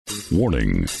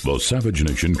Warning, the Savage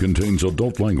Nation contains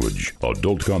adult language,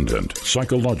 adult content,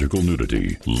 psychological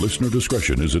nudity. Listener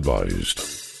discretion is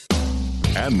advised.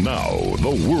 And now,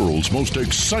 the world's most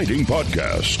exciting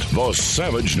podcast, The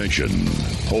Savage Nation,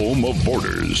 home of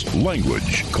borders,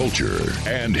 language, culture.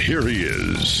 And here he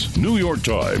is, New York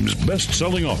Times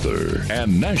best-selling author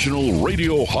and National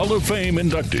Radio Hall of Fame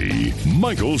inductee,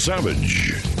 Michael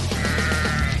Savage.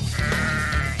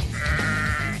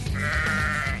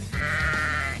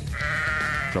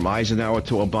 From Eisenhower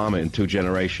to Obama in 2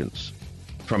 generations.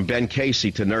 From Ben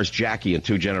Casey to Nurse Jackie in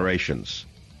 2 generations.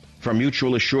 From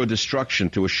mutual assured destruction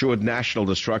to assured national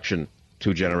destruction,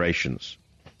 2 generations.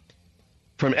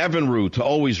 From Evinrude to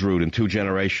always rude in 2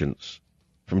 generations.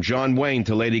 From John Wayne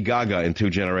to Lady Gaga in 2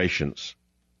 generations.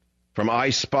 From I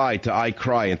Spy to I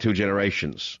Cry in 2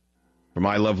 generations. From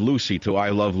I Love Lucy to I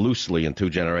Love Loosely in 2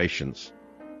 generations.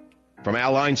 From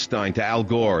Al Einstein to Al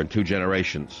Gore in 2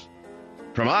 generations.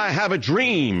 From I Have a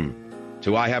Dream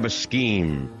to I Have a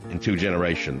Scheme in 2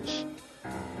 generations.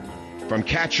 From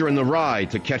Catcher in the Rye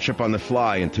to Ketchup on the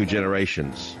Fly in 2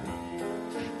 generations.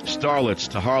 Starlets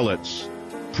to harlots,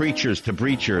 preachers to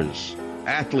breachers,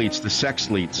 athletes to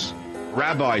sexleets,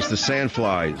 rabbis to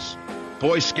sandflies,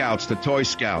 Boy Scouts to Toy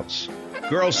Scouts,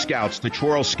 Girl Scouts to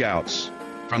Twirl Scouts,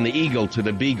 from the Eagle to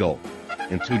the Beagle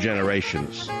in 2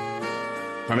 generations.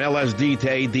 From LSD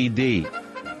to ADD,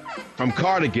 from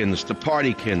cardigans to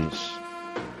partykins,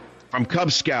 from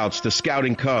Cub Scouts to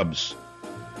Scouting Cubs,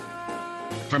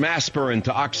 from aspirin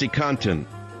to OxyContin,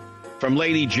 from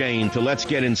Lady Jane to Let's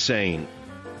Get Insane,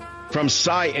 from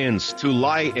science to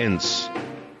lie-ince,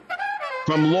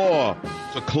 from law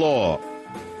to claw,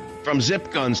 from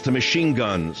zip guns to machine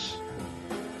guns,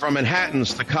 from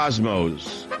Manhattans to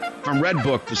Cosmos, from Red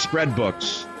Book to spread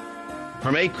books,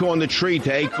 from Acorn the Tree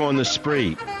to Acorn the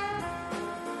Spree,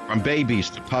 from babies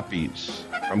to puppies,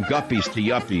 from guppies to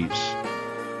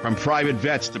yuppies, from private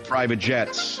vets to private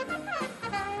jets,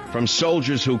 from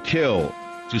soldiers who kill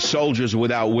to soldiers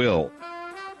without will,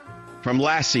 from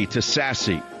Lassie to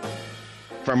sassy,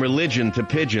 from religion to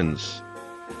pigeons,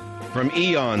 from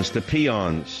eons to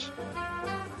peons,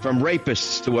 from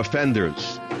rapists to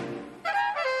offenders,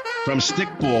 from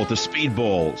stickball to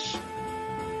speedballs,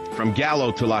 from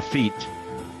Gallo to Lafitte,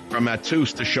 from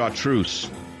Matus to Chartreuse,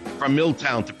 from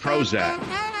Milltown to Prozac,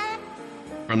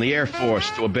 from the Air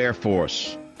Force to a Bear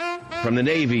Force, from the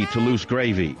Navy to loose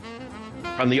gravy,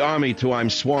 from the Army to I'm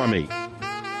Swarmy,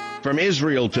 from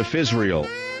Israel to Fizrael,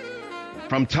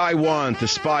 from Taiwan to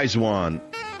Spizwan,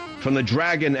 from the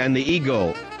Dragon and the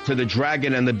Eagle to the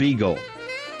Dragon and the Beagle,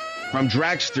 from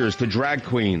dragsters to drag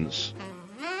queens,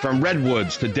 from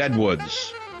redwoods to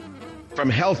deadwoods, from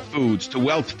health foods to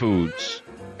wealth foods,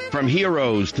 from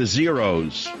heroes to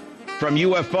zeros, from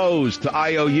UFOs to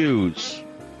IOUs,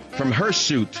 from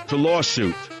hirsute to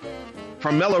lawsuit,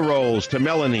 from mellarolls to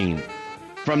melanine,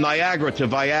 from Niagara to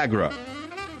Viagra,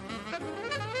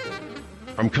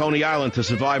 from Coney Island to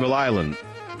Survival Island,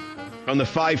 from the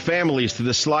Five Families to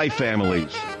the Sly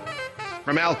Families,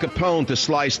 from Al Capone to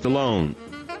Sly Stallone,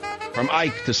 from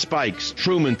Ike to Spikes,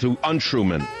 Truman to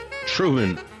Untruman,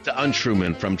 Truman to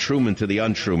Untruman, from Truman to the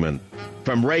Untruman,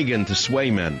 from Reagan to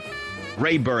Swayman,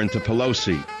 Rayburn to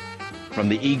Pelosi, from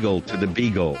the Eagle to the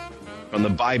Beagle, from the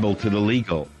Bible to the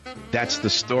legal. That's the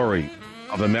story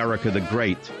of America the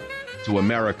Great to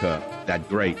America that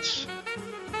greats.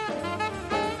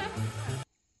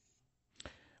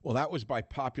 Well, that was by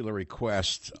popular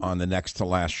request on the next to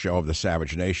last show of the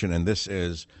Savage Nation, and this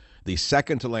is the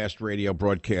second to last radio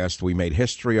broadcast. We made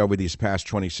history over these past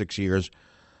 26 years.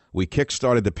 We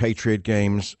kickstarted the Patriot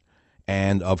Games,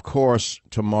 and of course,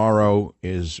 tomorrow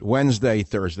is Wednesday.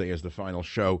 Thursday is the final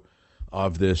show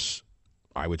of this.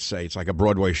 I would say it's like a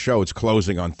Broadway show. It's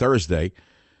closing on Thursday.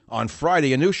 On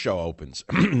Friday, a new show opens.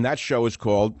 That show is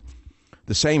called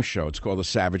the same show. It's called the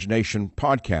Savage Nation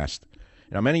Podcast.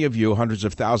 Now, many of you, hundreds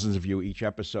of thousands of you, each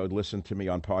episode listen to me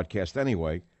on podcast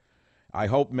anyway. I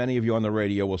hope many of you on the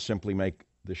radio will simply make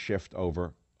the shift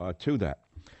over to that.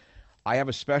 I have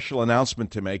a special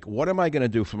announcement to make. What am I going to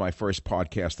do for my first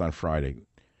podcast on Friday?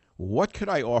 What could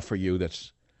I offer you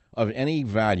that's of any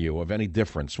value, of any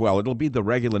difference? Well, it'll be the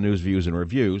regular news, views, and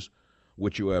reviews,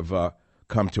 which you have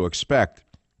come to expect.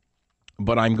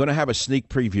 But I'm going to have a sneak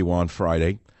preview on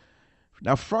Friday.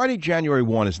 Now, Friday, January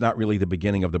 1 is not really the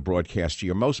beginning of the broadcast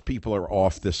year. Most people are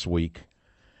off this week,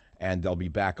 and they'll be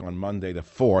back on Monday the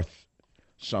 4th,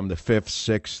 some the 5th,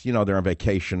 6th. You know, they're on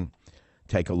vacation,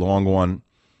 take a long one.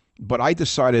 But I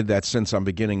decided that since I'm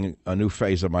beginning a new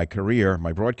phase of my career,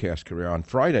 my broadcast career, on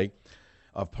Friday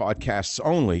of podcasts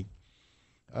only,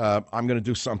 I'm going to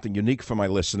do something unique for my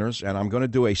listeners, and I'm going to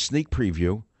do a sneak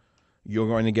preview. You're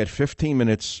going to get 15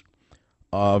 minutes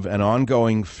of an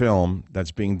ongoing film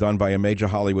that's being done by a major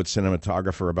Hollywood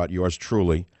cinematographer about yours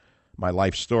truly, my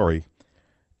life story.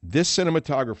 This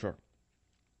cinematographer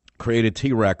created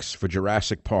T-Rex for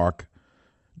Jurassic Park,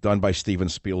 done by Steven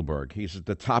Spielberg. He's at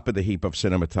the top of the heap of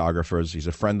cinematographers. He's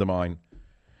a friend of mine.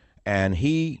 And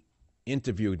he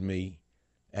interviewed me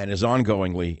and is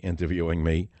ongoingly interviewing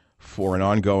me for an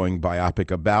ongoing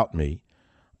biopic about me.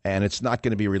 And it's not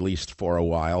going to be released for a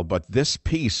while, but this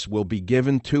piece will be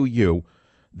given to you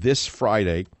this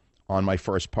Friday on my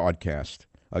first podcast.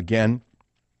 Again,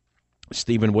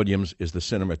 Stephen Williams is the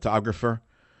cinematographer.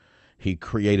 He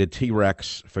created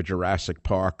T-Rex for Jurassic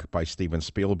Park by Steven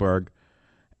Spielberg,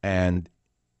 and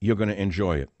you're going to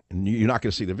enjoy it. And you're not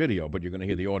going to see the video, but you're going to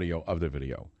hear the audio of the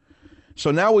video.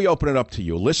 So now we open it up to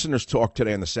you. Listeners talk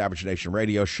today on the Savage Nation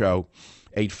Radio Show,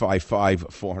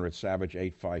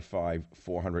 855-400-SAVAGE,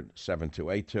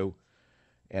 855-400-7282.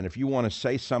 And if you want to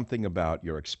say something about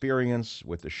your experience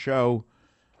with the show,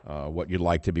 what you'd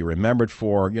like to be remembered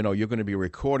for, you're going to be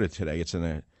recorded today. It's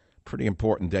a pretty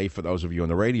important day for those of you in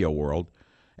the radio world.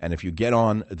 And if you get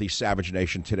on the Savage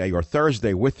Nation today or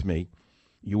Thursday with me,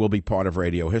 you will be part of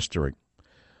radio history.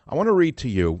 I want to read to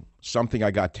you something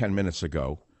I got 10 minutes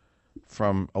ago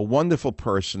from a wonderful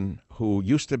person who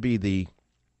used to be the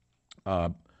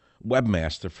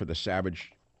webmaster for the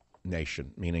Savage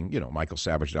Nation, meaning,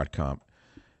 michaelsavage.com.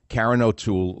 Karen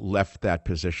O'Toole left that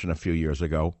position a few years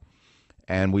ago,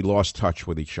 and we lost touch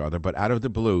with each other. But out of the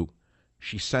blue,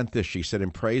 she sent this. She said,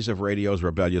 in praise of radio's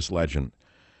rebellious legend.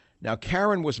 Now,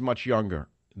 Karen was much younger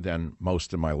than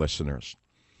most of my listeners.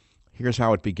 Here's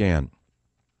how it began.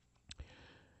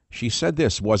 She said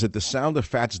this: was it the sound of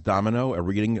Fats Domino, a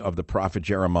reading of the prophet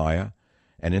Jeremiah,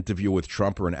 an interview with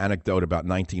Trump, or an anecdote about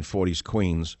 1940s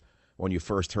Queens when you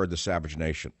first heard the Savage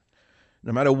Nation?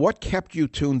 No matter what kept you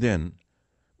tuned in,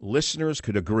 listeners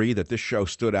could agree that this show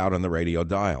stood out on the radio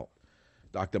dial.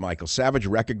 Dr. Michael Savage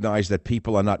recognized that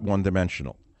people are not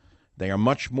one-dimensional. They are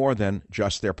much more than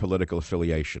just their political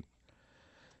affiliation.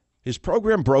 His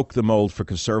program broke the mold for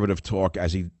conservative talk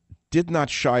as he did not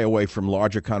shy away from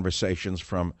larger conversations,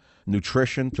 from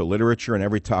nutrition to literature and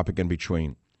every topic in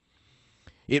between.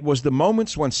 It was the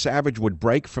moments when Savage would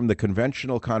break from the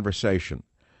conventional conversation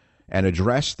and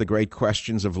address the great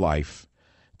questions of life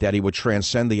that he would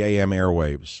transcend the AM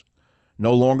airwaves.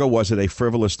 No longer was it a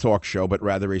frivolous talk show, but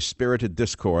rather a spirited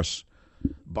discourse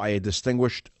by a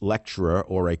distinguished lecturer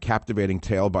or a captivating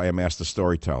tale by a master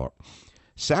storyteller.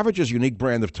 Savage's unique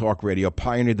brand of talk radio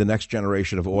pioneered the next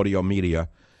generation of audio media,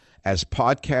 as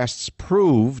podcasts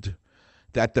proved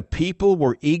that the people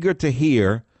were eager to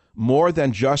hear more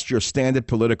than just your standard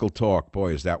political talk.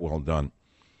 Boy, is that well done.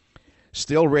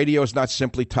 Still, radio is not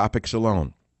simply topics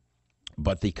alone,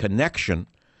 but the connection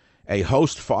a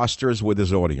host fosters with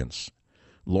his audience.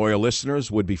 Loyal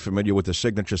listeners would be familiar with the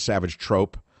signature Savage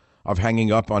trope of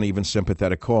hanging up on even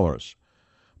sympathetic callers.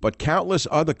 But countless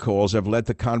other calls have led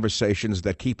to conversations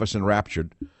that keep us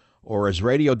enraptured, or as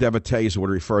radio devotees would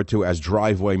refer to as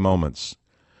driveway moments.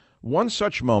 One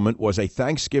such moment was a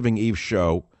Thanksgiving Eve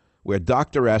show where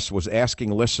Dr. S was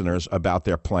asking listeners about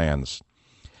their plans.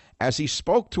 As he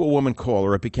spoke to a woman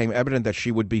caller, it became evident that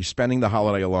she would be spending the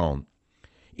holiday alone.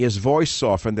 His voice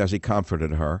softened as he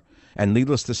comforted her, and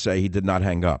needless to say, he did not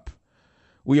hang up.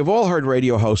 We have all heard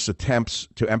radio hosts' attempts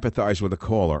to empathize with a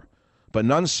caller, but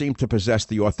none seem to possess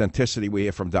the authenticity we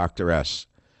hear from Dr. S.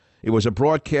 It was a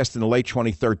broadcast in the late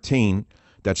 2013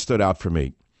 that stood out for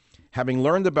me. Having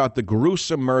learned about the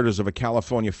gruesome murders of a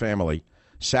California family,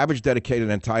 Savage dedicated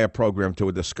an entire program to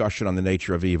a discussion on the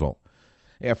nature of evil.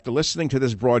 After listening to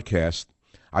this broadcast,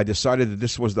 I decided that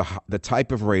this was the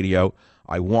type of radio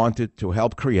I wanted to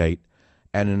help create,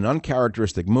 and in an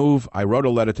uncharacteristic move, I wrote a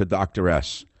letter to Dr.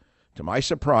 S. To my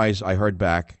surprise, I heard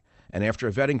back, and after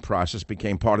a vetting process,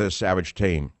 became part of the Savage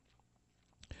team.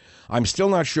 I'm still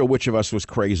not sure which of us was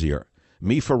crazier,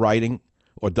 me for writing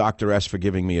or Dr. S for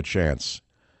giving me a chance.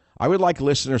 I would like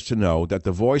listeners to know that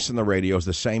the voice in the radio is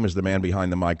the same as the man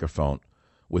behind the microphone.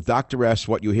 With Dr. S,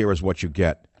 what you hear is what you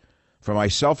get. For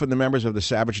myself and the members of the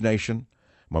Savage Nation,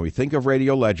 when we think of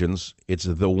radio legends, it's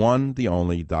the one, the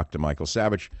only, Dr. Michael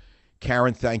Savage.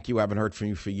 Karen, thank you. I haven't heard from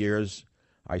you for years.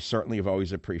 I certainly have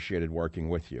always appreciated working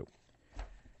with you.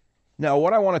 Now,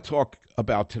 what I want to talk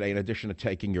about today, in addition to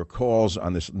taking your calls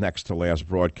on this next to last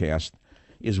broadcast,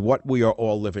 is what we are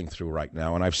all living through right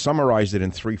now. And I've summarized it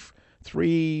in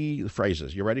three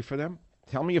phrases. You ready for them?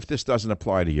 Tell me if this doesn't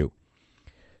apply to you.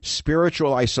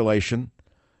 Spiritual isolation,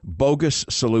 bogus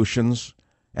solutions,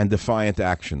 and defiant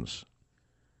actions.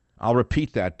 I'll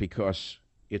repeat that because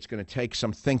it's going to take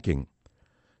some thinking.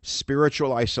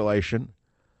 Spiritual isolation,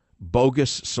 bogus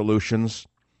solutions,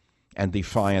 and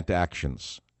defiant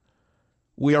actions.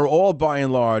 We are all, by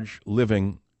and large,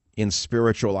 living in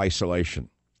spiritual isolation.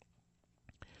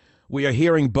 We are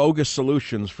hearing bogus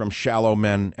solutions from shallow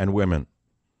men and women.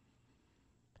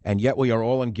 And yet we are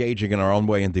all engaging in our own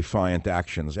way in defiant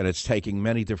actions, and it's taking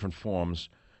many different forms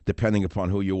depending upon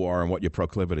who you are and what your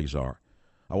proclivities are.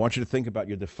 I want you to think about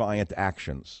your defiant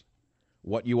actions,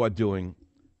 what you are doing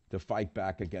to fight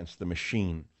back against the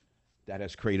machine that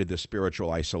has created this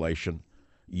spiritual isolation,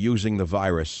 using the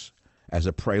virus as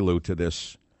a prelude to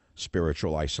this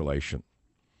spiritual isolation.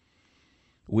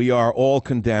 We are all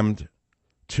condemned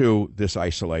to this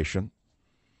isolation,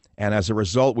 and as a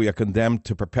result, we are condemned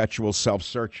to perpetual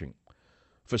self-searching.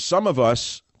 For some of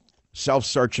us,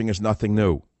 self-searching is nothing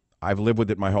new. I've lived with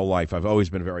it my whole life. I've always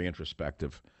been very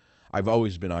introspective. I've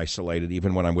always been isolated,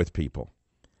 even when I'm with people.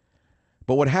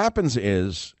 But what happens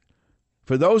is,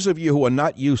 for those of you who are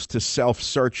not used to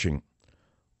self-searching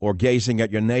or gazing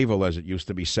at your navel, as it used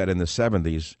to be said in the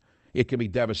 70s, it can be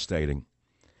devastating.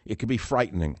 It can be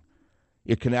frightening.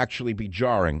 It can actually be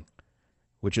jarring,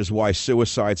 which is why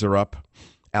suicides are up,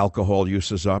 alcohol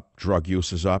use is up, drug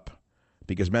use is up,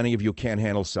 because many of you can't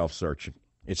handle self-searching.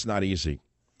 It's not easy.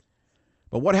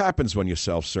 But what happens when you're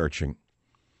self-searching?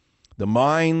 The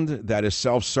mind that is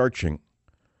self-searching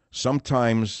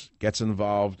sometimes gets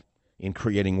involved in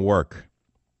creating work,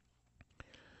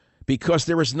 because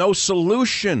there is no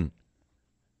solution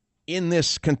in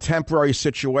this contemporary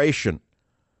situation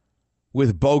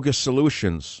with bogus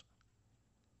solutions.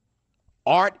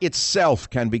 Art itself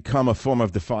can become a form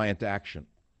of defiant action.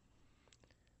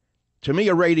 To me,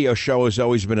 a radio show has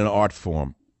always been an art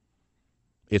form.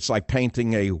 It's like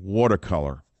painting a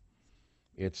watercolor.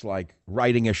 It's like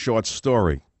writing a short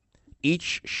story.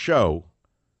 Each show,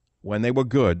 when they were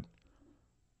good,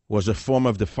 was a form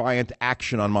of defiant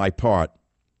action on my part.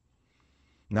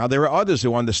 Now, there are others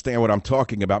who understand what I'm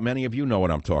talking about. Many of you know what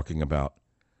I'm talking about.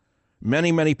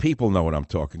 Many, many people know what I'm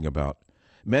talking about.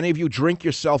 Many of you drink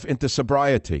yourself into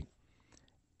sobriety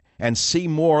and see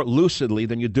more lucidly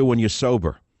than you do when you're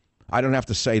sober. I don't have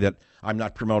to say that I'm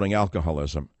not promoting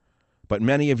alcoholism, but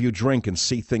many of you drink and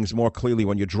see things more clearly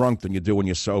when you're drunk than you do when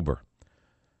you're sober.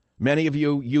 Many of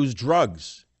you use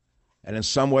drugs, and in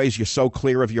some ways you're so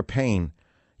clear of your pain,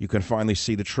 you can finally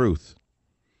see the truth.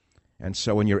 And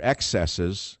so in your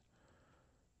excesses,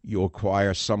 you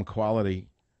acquire some quality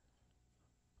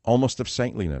almost of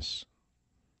saintliness,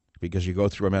 because you go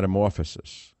through a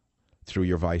metamorphosis through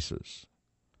your vices.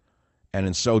 And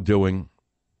in so doing,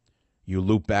 you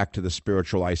loop back to the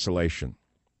spiritual isolation.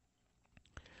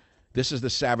 This is the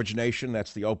Savage Nation.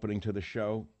 That's the opening to the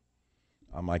show.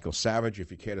 I'm Michael Savage. If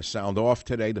you care to sound off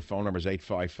today, the phone number is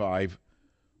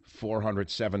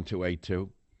 855-400-7282.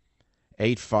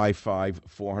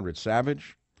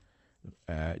 855-400-SAVAGE.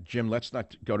 Jim, let's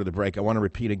not go to the break. I want to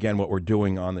repeat again what we're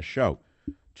doing on the show.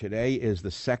 Today is the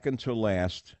second to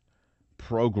last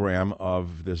program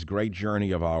of this great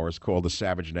journey of ours called the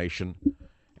Savage Nation.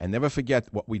 And never forget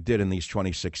what we did in these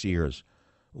 26 years.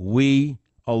 We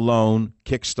alone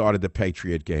kickstarted the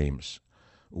Patriot Games.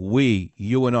 We,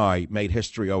 you and I, made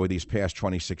history over these past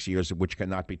 26 years, which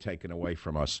cannot be taken away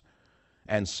from us.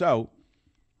 And so,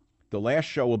 the last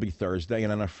show will be Thursday,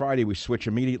 and on a Friday we switch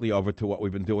immediately over to what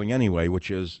we've been doing anyway,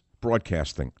 which is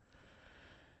broadcasting.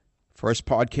 First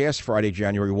podcast, Friday,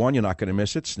 January 1. You're not going to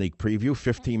miss it. Sneak preview,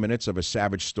 15 minutes of a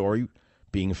Savage story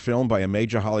being filmed by a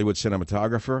major Hollywood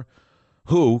cinematographer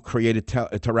who created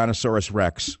Tyrannosaurus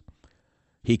Rex.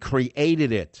 He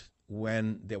created it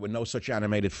when there were no such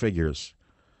animated figures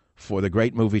for the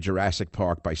great movie Jurassic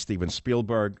Park by Steven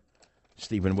Spielberg.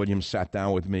 Stephen Williams sat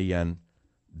down with me and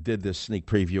did this sneak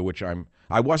preview, which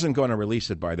I wasn't going to release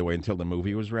it, by the way, until the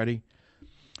movie was ready.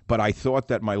 But I thought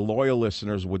that my loyal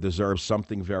listeners would deserve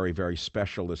something very, very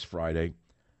special this Friday,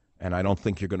 and I don't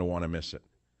think you're going to want to miss it.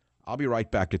 I'll be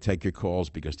right back to take your calls,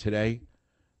 because today,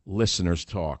 listeners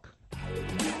talk.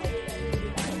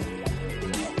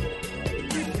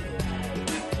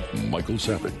 Michael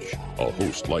Savage, a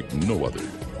host like no other.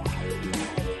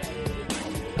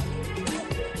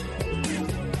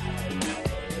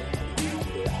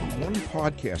 One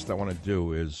podcast I want to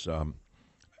do is, a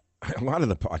lot of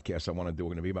the podcasts I want to do are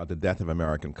going to be about the death of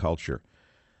American culture.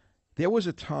 There was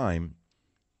a time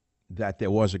that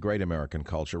there was a great American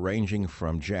culture, ranging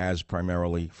from jazz,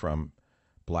 primarily from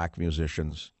black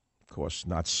musicians. Of course,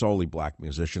 not solely black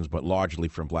musicians, but largely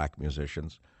from black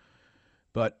musicians.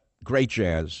 But great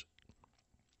jazz,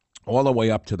 all the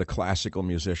way up to the classical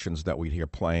musicians that we'd hear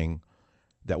playing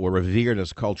that were revered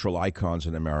as cultural icons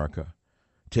in America.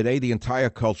 Today, the entire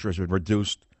culture has been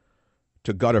reduced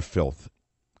to gutter filth,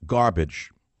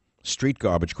 garbage, street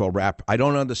garbage called rap. I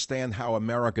don't understand how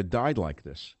America died like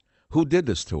this. Who did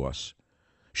this to us?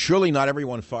 Surely not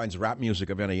everyone finds rap music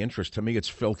of any interest. To me, it's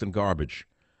filth and garbage.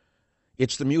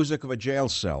 It's the music of a jail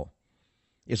cell.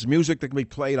 It's music that can be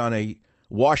played on a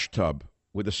wash tub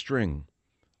with a string.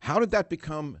 How did that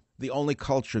become the only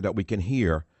culture that we can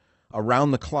hear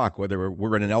around the clock, whether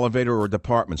we're in an elevator or a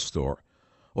department store,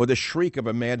 or the shriek of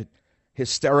a mad,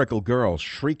 hysterical girl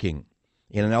shrieking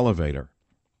in an elevator?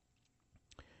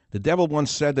 The devil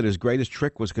once said that his greatest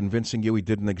trick was convincing you he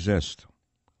didn't exist.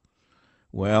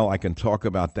 Well, I can talk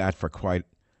about that for quite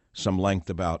some length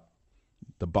about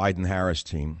the Biden-Harris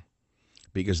team,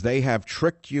 because they have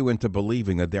tricked you into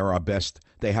believing that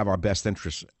they have our best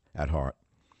interests at heart.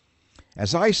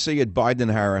 As I see it, Biden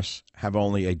and Harris have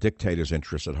only a dictator's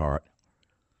interest at heart.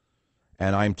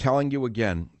 And I'm telling you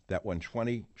again that when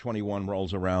 2021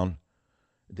 rolls around,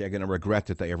 they're going to regret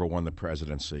that they ever won the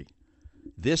presidency.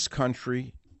 This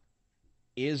country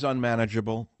is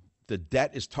unmanageable. The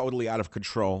debt is totally out of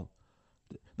control.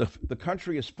 The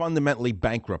country is fundamentally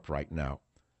bankrupt right now.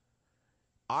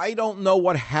 I don't know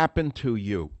what happened to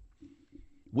you.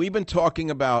 We've been talking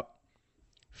about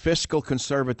fiscal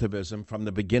conservatism from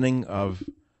the beginning of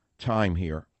time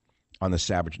here on the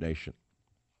Savage Nation.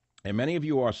 And many of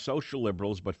you are social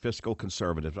liberals but fiscal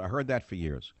conservatives. I heard that for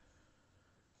years.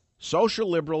 Social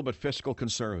liberal but fiscal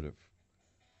conservative.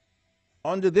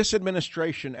 Under this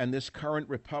administration and this current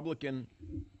Republican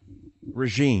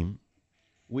regime,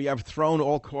 we have thrown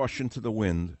all caution to the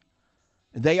wind.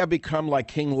 They have become like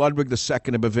King Ludwig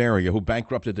II of Bavaria, who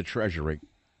bankrupted the Treasury.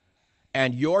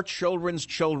 And your children's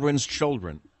children's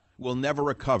children will never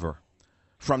recover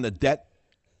from the debt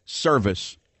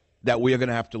service that we are going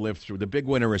to have to live through. The big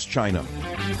winner is China.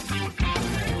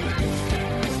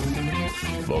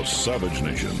 The Savage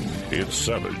Nation. It's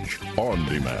Savage on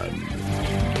Demand.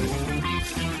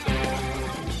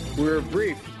 We're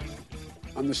briefed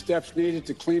on the steps needed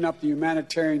to clean up the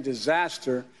humanitarian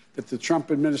disaster that the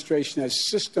Trump administration has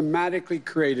systematically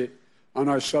created on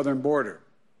our southern border.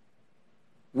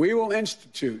 We will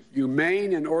institute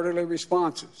humane and orderly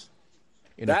responses.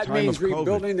 That means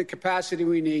rebuilding the capacity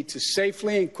we need to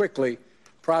safely and quickly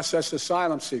process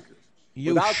asylum seekers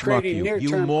without creating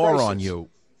near-term crisis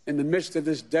in the midst of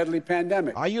this deadly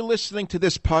pandemic. Are you listening to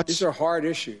this, Putz? These are hard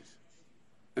issues.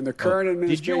 And the current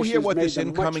administration Did you hear what this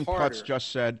incoming incoming Putz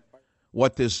just said?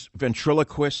 What this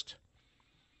ventriloquist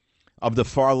of the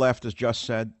far left has just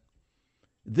said?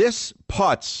 This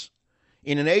Putz,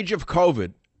 in an age of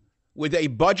COVID, with a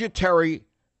budgetary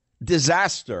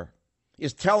disaster,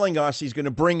 is telling us he's going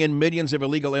to bring in millions of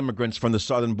illegal immigrants from the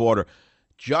southern border.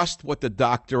 Just what the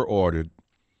doctor ordered.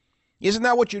 Isn't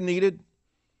that what you needed?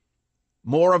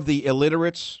 More of the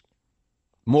illiterates?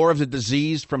 More of the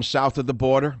diseased from south of the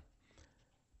border?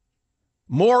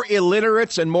 More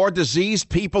illiterates and more diseased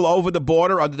people over the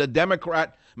border under the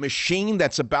Democrat machine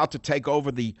that's about to take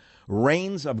over the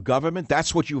reins of government?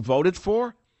 That's what you voted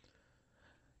for?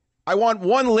 I want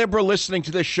one liberal listening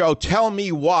to this show, tell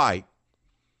me why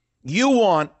you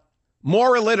want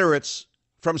more illiterates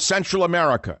from Central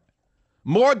America,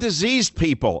 more diseased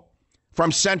people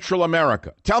from Central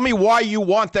America. Tell me why you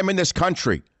want them in this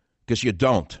country, because you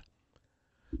don't.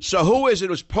 So who is it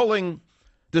who's pulling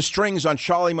the strings on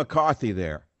Charlie McCarthy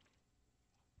there?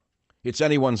 It's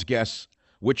anyone's guess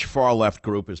which far-left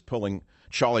group is pulling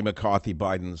Charlie McCarthy,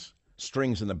 Biden's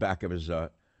strings in the back of his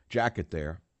jacket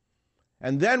there.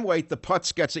 And then, wait, the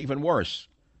Putz gets even worse.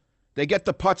 They get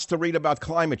the Putz to read about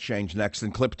climate change next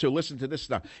in clip 2. Listen to this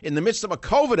now. In the midst of a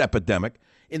COVID epidemic,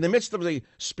 in the midst of the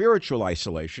spiritual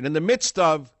isolation, in the midst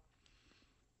of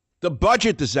the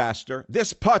budget disaster,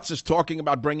 this Putz is talking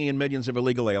about bringing in millions of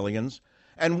illegal aliens.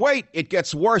 And wait, it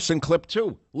gets worse in clip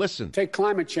 2. Listen. Take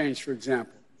climate change, for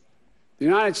example. The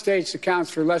United States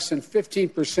accounts for less than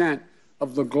 15%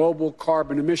 of the global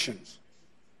carbon emissions.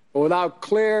 But without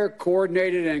clear,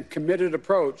 coordinated, and committed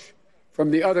approach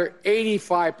from the other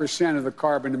 85% of the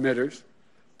carbon emitters,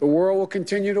 the world will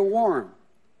continue to warm.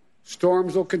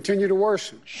 Storms will continue to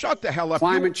worsen. Shut the hell up.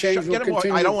 Climate change will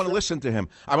continue. I don't want to listen to him.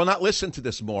 I will not listen to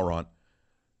this moron.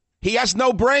 He has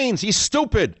no brains. He's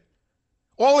stupid.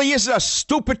 All he is a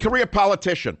stupid career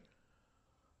politician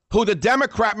who the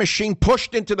Democrat machine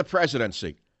pushed into the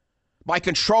presidency by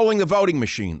controlling the voting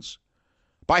machines,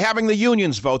 by having the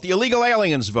unions vote, the illegal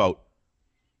aliens vote.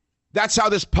 That's how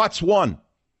this Putz won.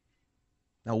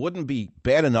 Now, wouldn't it be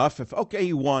bad enough if, okay,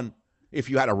 he won, if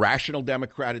you had a rational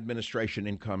Democrat administration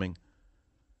incoming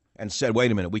and said,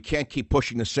 wait a minute, we can't keep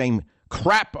pushing the same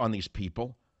crap on these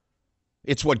people.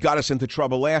 It's what got us into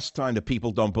trouble last time. The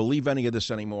people don't believe any of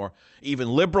this anymore. Even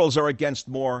liberals are against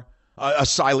more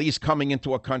asylees coming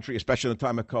into a country, especially in the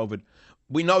time of COVID.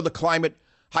 We know the climate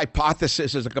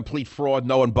hypothesis is a complete fraud.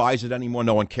 No one buys it anymore.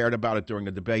 No one cared about it during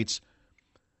the debates.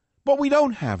 But we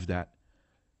don't have that.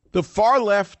 The far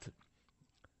left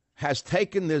has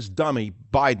taken this dummy,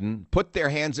 Biden, put their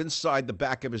hands inside the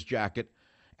back of his jacket,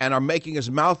 and are making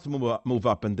his mouth move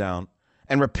up and down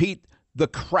and repeat the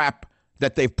crap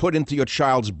that they've put into your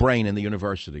child's brain in the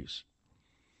universities.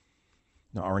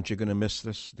 Now, aren't you going to miss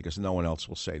this? Because no one else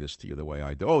will say this to you the way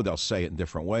I do. Oh, they'll say it in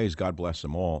different ways. God bless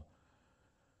them all.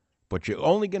 But you're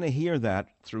only going to hear that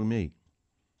through me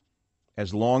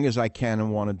as long as I can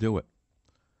and want to do it.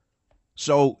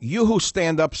 So you who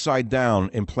stand upside down,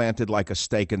 implanted like a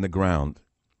stake in the ground,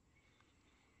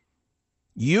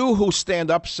 you who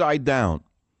stand upside down,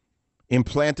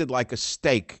 implanted like a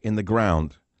stake in the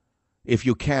ground, if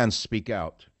you can, speak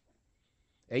out.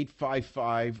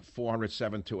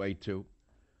 855-400-7282.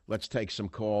 Let's take some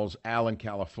calls. Al in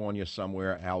California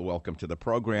somewhere. Al, welcome to the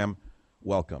program.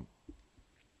 Welcome.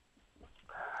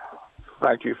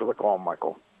 Thank you for the call,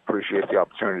 Michael. Appreciate the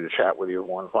opportunity to chat with you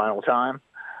one final time.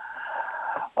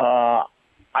 I'm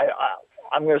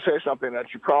going to say something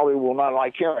that you probably will not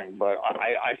like hearing, but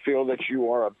I feel that you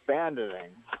are abandoning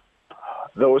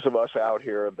those of us out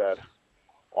here that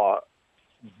are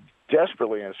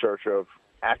desperately in search of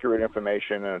accurate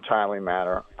information in a timely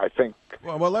manner. I think.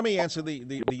 Well, let me answer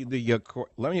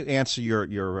let me answer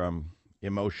your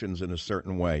emotions in a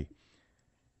certain way.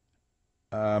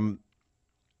 Do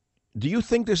you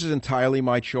think this is entirely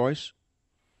my choice?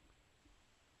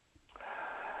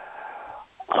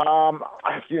 No,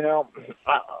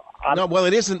 well,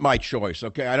 it isn't my choice,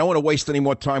 okay? I don't want to waste any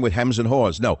more time with hems and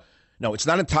haws. No, it's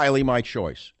not entirely my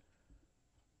choice.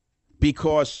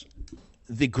 Because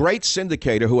the great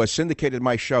syndicator who has syndicated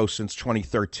my show since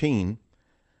 2013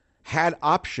 had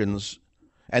options,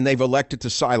 and they've elected to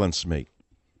silence me.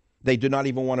 They do not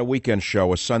even want a weekend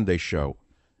show, a Sunday show.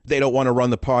 They don't want to run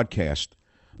the podcast.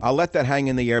 I'll let that hang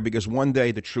in the air because one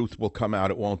day the truth will come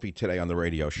out. It won't be today on the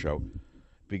radio show.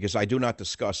 Because I do not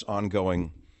discuss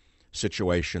ongoing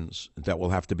situations that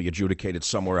will have to be adjudicated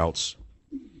somewhere else.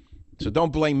 So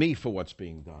don't blame me for what's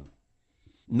being done.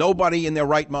 Nobody in their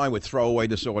right mind would throw away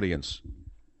this audience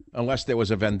unless there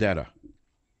was a vendetta.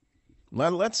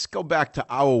 Let's go back to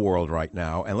our world right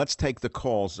now, and let's take the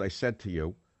calls, as I said to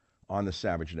you, on the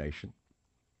Savage Nation.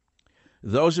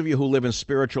 Those of you who live in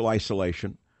spiritual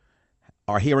isolation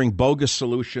are hearing bogus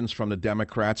solutions from the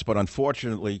Democrats, but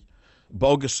unfortunately,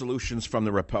 bogus solutions from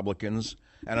the Republicans,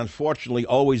 and unfortunately,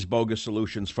 always bogus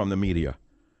solutions from the media.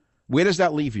 Where does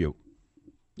that leave you?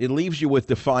 It leaves you with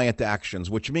defiant actions,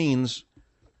 which means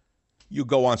you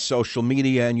go on social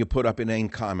media and you put up inane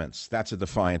comments. That's a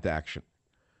defiant action.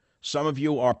 Some of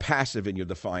you are passive in your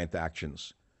defiant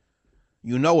actions.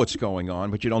 You know what's going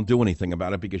on, but you don't do anything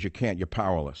about it because you can't. You're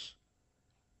powerless.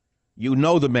 You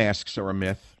know the masks are a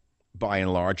myth, by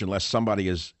and large, unless somebody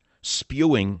is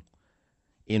spewing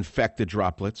infected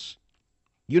droplets.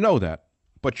 You know that.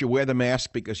 But you wear the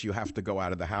mask because you have to go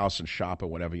out of the house and shop or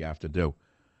whatever you have to do.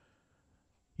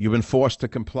 You've been forced to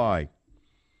comply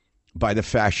by the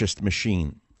fascist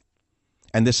machine.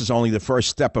 And this is only the first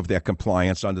step of their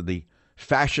compliance under the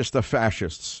fascist of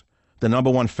fascists, the number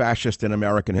one fascist in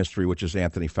American history, which is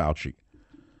Anthony Fauci.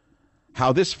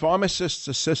 How this pharmacist's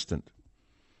assistant,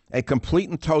 a complete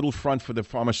and total front for the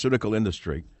pharmaceutical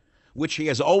industry, which he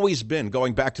has always been,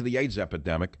 going back to the AIDS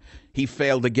epidemic. He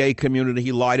failed the gay community.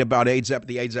 He lied about the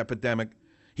AIDS epidemic.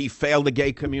 He failed the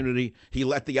gay community. He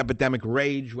let the epidemic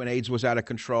rage when AIDS was out of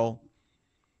control.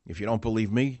 If you don't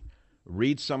believe me,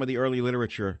 read some of the early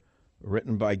literature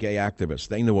written by gay activists.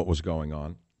 They knew what was going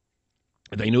on.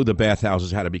 They knew the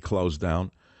bathhouses had to be closed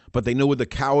down, but they knew the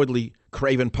cowardly,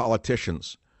 craven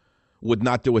politicians would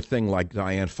not do a thing like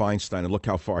Dianne Feinstein, and look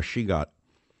how far she got.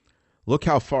 Look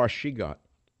how far she got.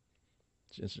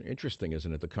 It's interesting,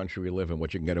 isn't it, the country we live in,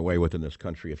 what you can get away with in this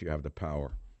country if you have the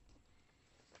power.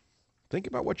 Think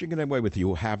about what you can get away with.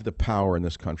 You have the power in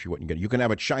this country, what you can get. You can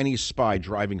have a Chinese spy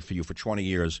driving for you for 20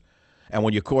 years, and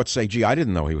when you're caught, say, gee, I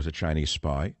didn't know he was a Chinese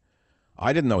spy.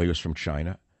 I didn't know he was from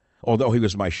China. Although he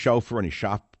was my chauffeur and he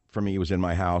shopped for me, he was in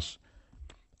my house.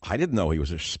 I didn't know he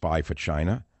was a spy for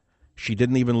China. She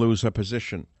didn't even lose her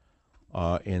position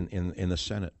in the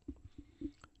Senate.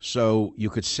 So you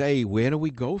could say, where do we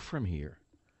go from here?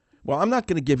 Well, I'm not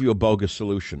going to give you a bogus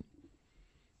solution.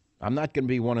 I'm not going to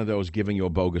be one of those giving you a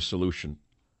bogus solution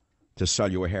to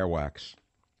sell you a hair wax.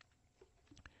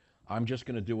 I'm just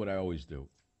going to do what I always do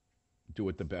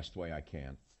it the best way I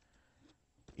can.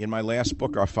 In my last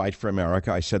book, Our Fight for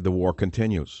America, I said the war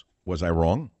continues. Was I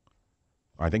wrong?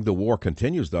 I think the war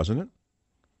continues, doesn't it?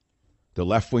 The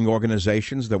left-wing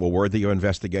organizations that were worthy of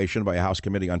investigation by a House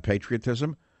Committee on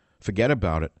Patriotism, forget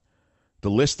about it. The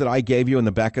list that I gave you in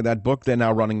the back of that book, they're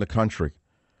now running the country.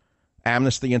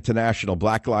 Amnesty International,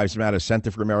 Black Lives Matter,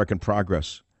 Center for American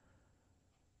Progress,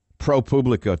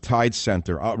 ProPublica, Tide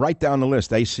Center, right down the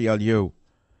list, ACLU,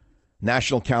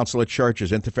 National Council of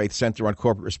Churches, Interfaith Center on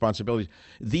Corporate Responsibilities.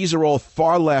 These are all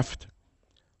far-left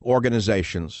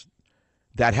organizations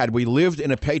that, had we lived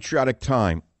in a patriotic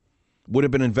time, would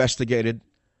have been investigated,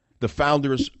 the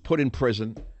founders put in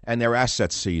prison, and their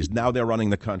assets seized. Now they're running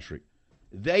the country.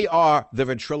 They are the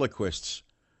ventriloquists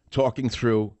talking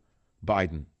through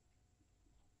Biden.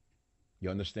 You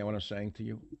understand what I'm saying to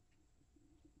you?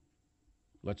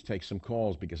 Let's take some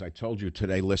calls, because I told you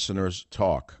today, listeners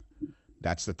talk.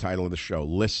 That's the title of the show,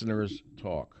 Listeners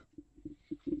Talk.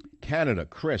 Canada,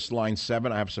 Chris, line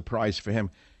 7. I have a surprise for him.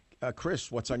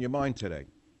 Chris, what's on your mind today?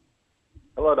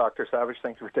 Hello, Dr. Savage.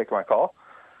 Thank you for taking my call.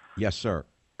 Yes, sir.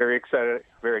 Very excited.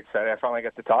 Very excited. I finally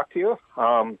got to talk to you.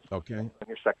 Okay. On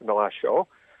your second to last show.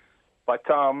 But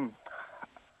I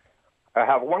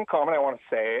have one comment I want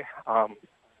to say.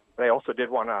 But I also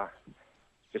did want to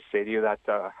just say to you that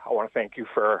I want to thank you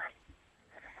for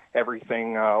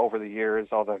everything over the years,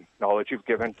 all the knowledge you've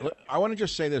given. I want to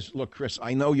just say this. Look, Chris,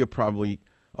 I know you're probably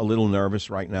a little nervous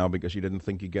right now because you didn't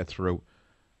think you'd get through.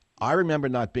 I remember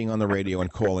not being on the radio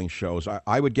and calling shows.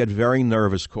 I would get very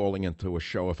nervous calling into a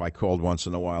show if I called once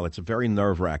in a while. It's very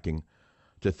nerve-wracking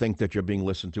to think that you're being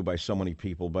listened to by so many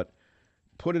people. But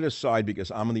put it aside,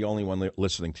 because I'm the only one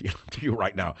listening to you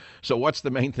right now. So what's the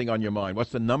main thing on your mind?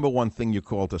 What's the number one thing you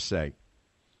called to say?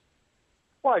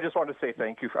 Well, I just wanted to say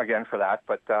thank you again for that.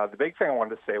 But the big thing I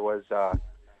wanted to say was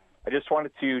I just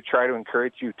wanted to try to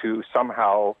encourage you to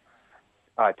somehow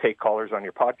take callers on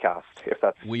your podcast, if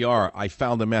that's... We are. I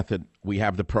found a method. We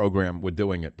have the program. We're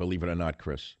doing it, believe it or not,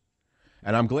 Chris.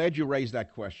 And I'm glad you raised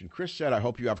that question. Chris said, I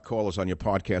hope you have callers on your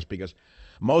podcast, because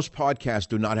most podcasts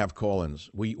do not have call-ins.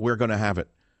 We're going to have it.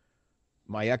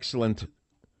 My excellent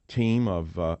team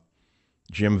of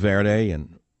Jim Verde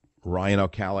and Ryan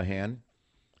O'Callahan,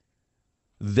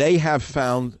 they have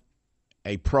found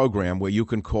a program where you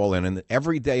can call in, and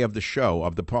every day of the show,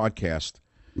 of the podcast,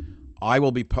 I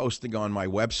will be posting on my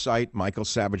website,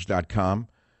 michaelsavage.com,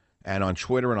 and on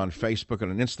Twitter and on Facebook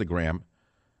and on Instagram,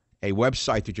 a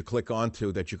website that you click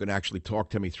onto that you can actually talk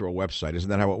to me through a website.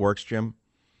 Isn't that how it works, Jim?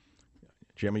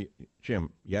 Jim,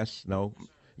 yes? No?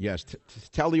 Yes.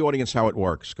 Tell the audience how it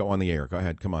works. Go on the air. Go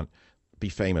ahead. Come on. Be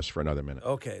famous for another minute.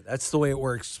 Okay, that's the way it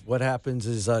works. What happens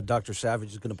is Dr.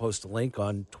 Savage is going to post a link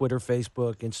on Twitter,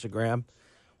 Facebook, Instagram.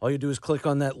 All you do is click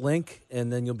on that link,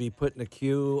 and then you'll be put in a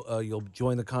queue. You'll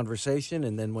join the conversation,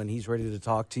 and then when he's ready to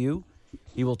talk to you,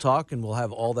 he will talk, and we'll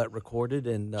have all that recorded.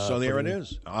 And so there it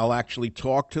is. I'll actually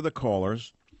talk to the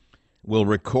callers. We'll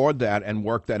record that and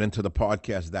work that into the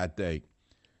podcast that day.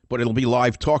 But it'll be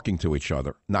live talking to each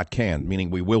other, not canned,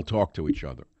 meaning we will talk to each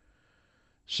other.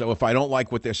 So if I don't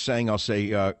like what they're saying, I'll say,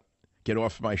 get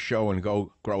off my show and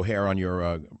go grow hair on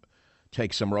your...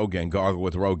 take some Rogaine, gargle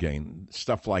with Rogaine,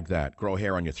 stuff like that. Grow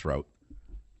hair on your throat.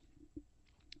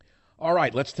 All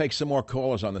right, let's take some more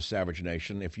callers on the Savage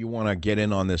Nation. If you want to get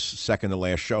in on this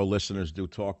second-to-last show, listeners do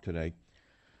talk today.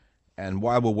 And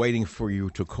while we're waiting for you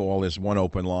to call, there's one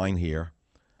open line here.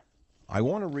 I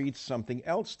want to read something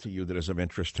else to you that is of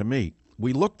interest to me.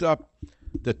 We looked up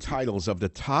the titles of the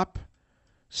top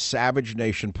Savage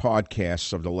Nation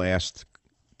podcasts of the last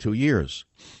 2 years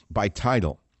by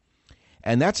title.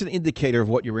 And that's an indicator of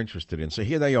what you're interested in. So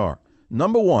here they are.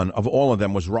 Number 1 of all of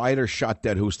them was rioters shot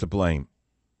dead, who's to blame?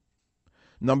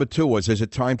 Number 2 was, is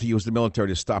it time to use the military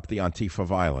to stop the Antifa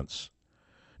violence?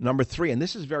 Number 3, and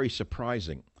this is very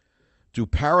surprising, do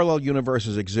parallel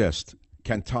universes exist?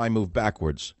 Can time move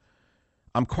backwards?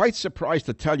 I'm quite surprised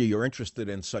to tell you you're interested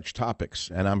in such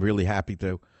topics, and I'm really happy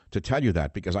to tell you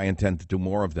that, because I intend to do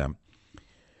more of them.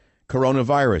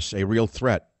 Coronavirus, a real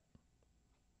threat.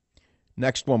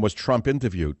 Next one was Trump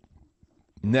interviewed.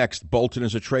 Next, Bolton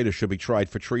is a traitor, should be tried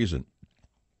for treason.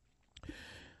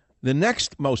 The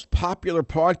next most popular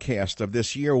podcast of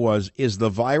this year was, is the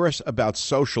virus about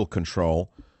social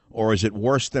control, or is it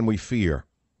worse than we fear?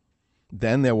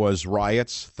 Then there was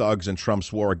riots, thugs, and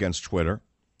Trump's war against Twitter.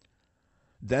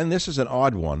 Then this is an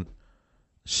odd one.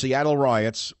 Seattle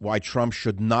riots, why Trump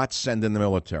should not send in the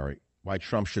military. Why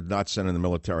Trump should not send in the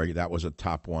military. That was a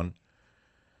top one.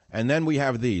 And then we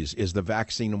have these. Is the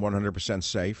vaccine 100%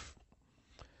 safe?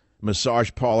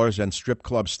 Massage parlors and strip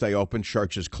clubs stay open.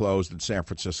 Churches closed in San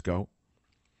Francisco.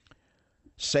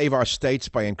 Save our states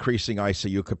by increasing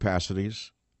ICU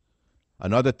capacities.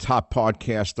 Another top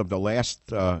podcast of the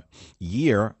last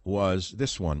year was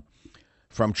this one.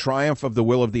 From triumph of the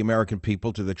will of the American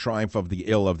people to the triumph of the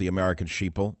ill of the American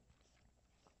sheeple.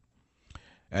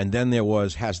 And then there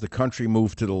was, has the country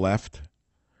moved to the left?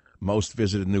 Most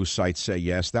visited news sites say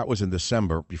yes. That was in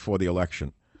December, before the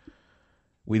election.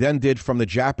 We then did from the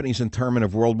Japanese internment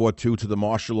of World War II to the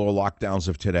martial law lockdowns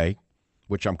of today,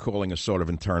 which I'm calling a sort of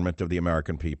internment of the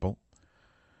American people.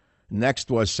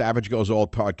 Next was Savage Goes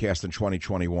Old podcast in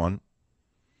 2021.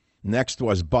 Next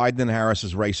was Biden and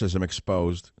Harris's racism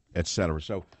exposed, etc.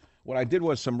 So what I did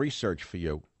was some research for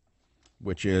you,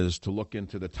 which is to look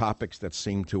into the topics that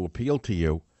seem to appeal to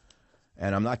you.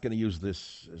 And I'm not going to use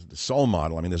this as the sole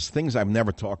model. I mean, there's things I've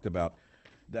never talked about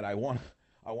that I want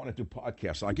to do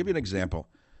podcasts. I'll give you an example.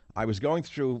 I was going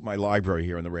through my library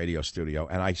here in the radio studio,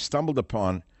 and I stumbled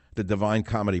upon The Divine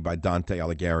Comedy by Dante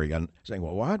Alighieri, and saying,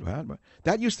 well, what?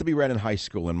 That used to be read in high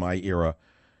school in my era.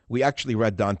 We actually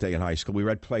read Dante in high school. We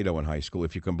read Plato in high school,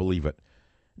 if you can believe it.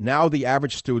 Now the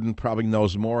average student probably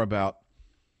knows more about,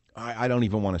 I don't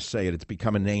even want to say it. It's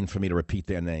become inane for me to repeat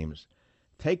their names.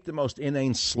 Take the most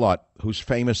inane slut who's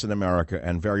famous in America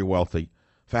and very wealthy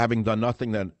for having done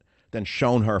nothing than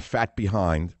shown her fat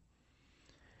behind.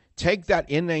 Take that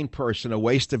inane person, a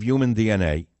waste of human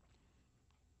DNA.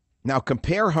 Now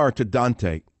compare her to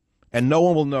Dante, and no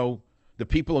one will know. The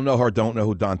people who know her don't know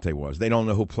who Dante was. They don't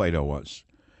know who Plato was.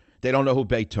 They don't know who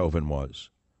Beethoven was.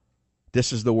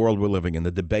 This is the world we're living in, the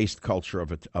debased culture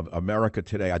of America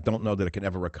today. I don't know that it can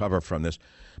ever recover from this.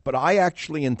 But I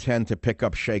actually intend to pick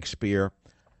up Shakespeare,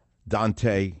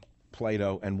 Dante,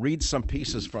 Plato, and read some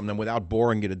pieces from them without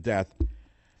boring you to death.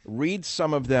 Read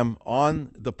some of them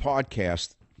on the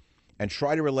podcast and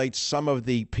try to relate some of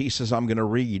the pieces I'm going to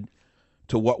read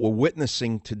to what we're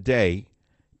witnessing today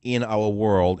in our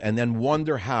world, and then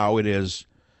wonder how it is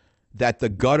that the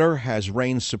gutter has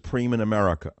reigned supreme in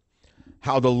America,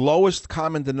 how the lowest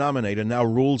common denominator now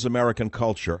rules American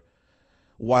culture,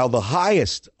 while the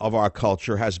highest of our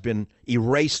culture has been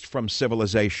erased from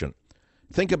civilization.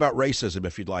 Think about racism,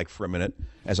 if you'd like, for a minute,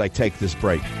 as I take this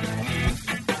break.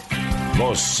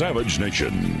 The Savage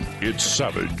Nation. It's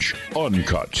savage,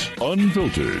 uncut,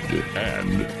 unfiltered,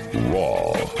 and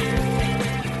raw.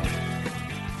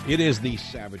 It is the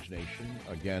Savage Nation.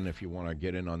 Again, if you want to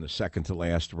get in on the second to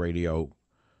last radio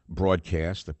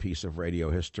broadcast, a piece of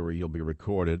radio history, you'll be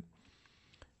recorded.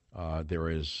 There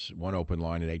is one open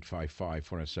line at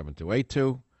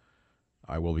 855-407-282.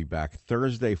 I will be back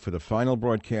Thursday for the final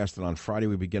broadcast, and on Friday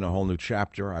we begin a whole new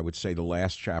chapter. I would say the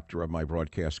last chapter of my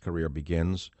broadcast career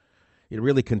begins. It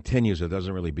really continues. It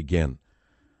doesn't really begin.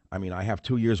 I mean, I have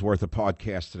 2 years' worth of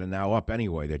podcasts that are now up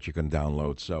anyway that you can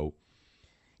download. So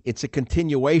it's a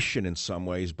continuation in some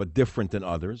ways, but different than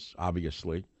others,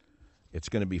 obviously. It's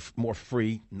going to be more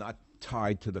free, not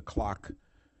tied to the clock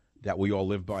that we all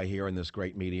live by here in this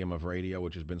great medium of radio,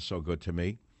 which has been so good to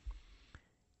me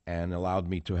and allowed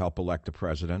me to help elect a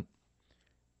president.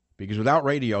 Because without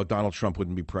radio, Donald Trump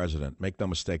wouldn't be president. Make no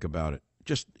mistake about it.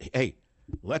 Just, hey,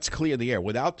 let's clear the air.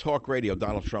 Without talk radio,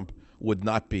 Donald Trump would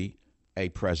not be a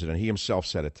president. He himself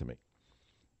said it to me.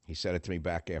 He said it to me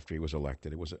back after he was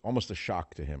elected. It was almost a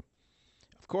shock to him.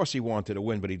 Of course he wanted to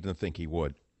win, but he didn't think he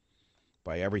would.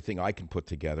 By everything I can put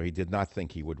together, he did not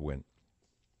think he would win.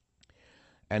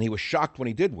 And he was shocked when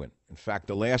he did win. In fact,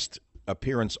 the last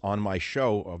appearance on my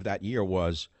show of that year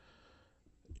was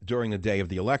during the day of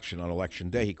the election. On Election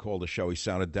Day, he called the show. He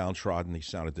sounded downtrodden. He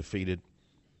sounded defeated.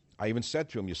 I even said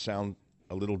to him, you sound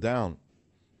a little down,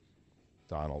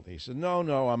 Donald. He said, no,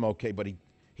 I'm okay. But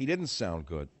he didn't sound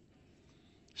good.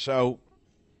 So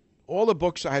all the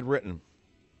books I had written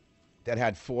that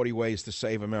had 40 Ways to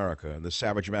Save America, the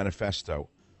Savage Manifesto,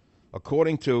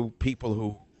 according to people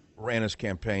who ran his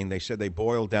campaign, they said they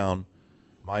boiled down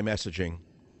my messaging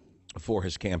for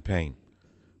his campaign,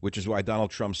 which is why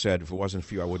Donald Trump said, if it wasn't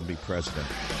for you, I wouldn't be president.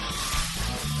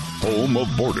 Home of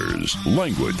borders,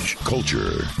 language,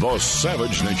 culture, the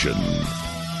Savage Nation.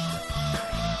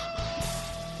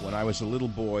 When I was a little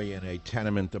boy in a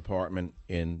tenement apartment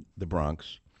in the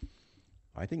Bronx,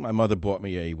 I think my mother bought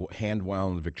me a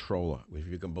hand-wound Victrola, if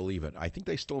you can believe it. I think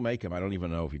they still make them. I don't even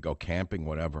know if you go camping,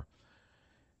 whatever.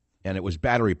 And it was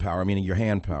battery power, meaning your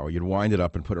hand power. You'd wind it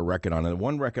up and put a record on it. And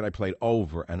one record I played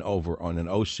over and over on an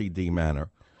OCD manner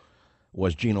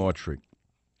was Gene Autry.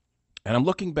 And I'm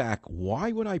looking back,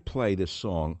 why would I play this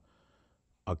song?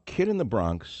 A kid in the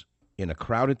Bronx in a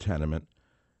crowded tenement,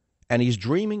 and he's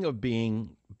dreaming of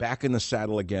being back in the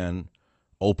saddle again,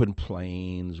 open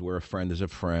plains, where a friend is a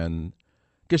friend.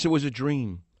 Because it was a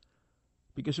dream.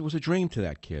 Because it was a dream to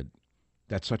that kid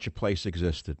that such a place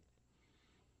existed.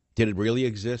 Did it really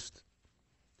exist?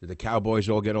 Did the cowboys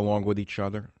all get along with each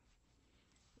other?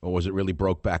 Or was it really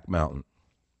Brokeback Mountain?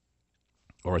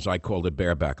 Or as I called it,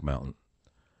 Bareback Mountain?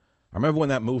 I remember when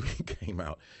that movie came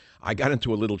out, I got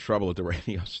into a little trouble at the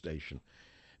radio station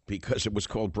because it was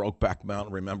called Brokeback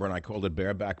Mountain, remember, and I called it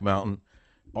Bareback Mountain.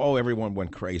 Oh, everyone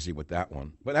went crazy with that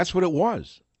one. But that's what it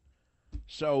was.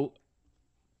 So,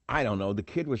 I don't know. The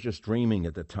kid was just dreaming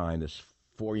at the time, this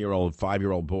 4-year-old,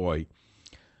 5-year-old boy,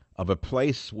 of a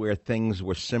place where things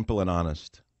were simple and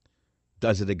honest.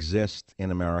 Does it exist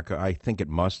in America? I think it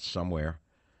must somewhere.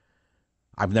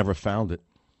 I've never found it.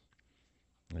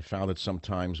 I found it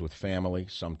sometimes with family,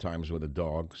 sometimes with a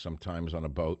dog, sometimes on a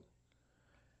boat.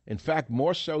 In fact,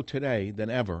 more so today than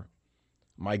ever,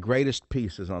 my greatest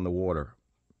peace is on the water.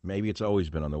 Maybe it's always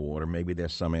been on the water. Maybe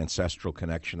there's some ancestral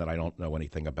connection that I don't know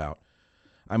anything about.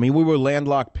 I mean, we were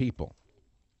landlocked people,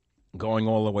 going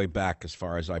all the way back as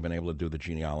far as I've been able to do the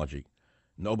genealogy.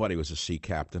 Nobody was a sea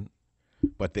captain,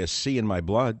 but there's sea in my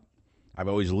blood. I've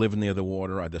always lived near the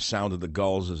water. The sound of the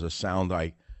gulls is a sound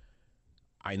I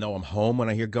know I'm home when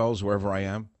I hear gulls, wherever I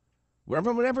am.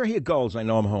 Whenever I hear gulls, I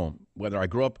know I'm home. Whether I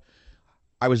grew up,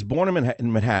 I was born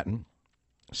in Manhattan,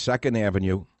 2nd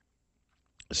Avenue,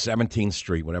 17th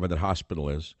Street, whatever that hospital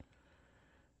is.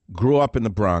 Grew up in the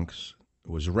Bronx,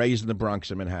 was raised in the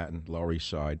Bronx in Manhattan, Lower East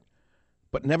Side,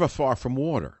 but never far from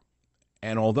water.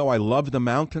 And although I love the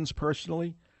mountains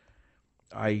personally,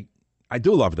 I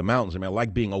do love the mountains. I mean, I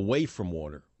like being away from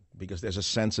water because there's a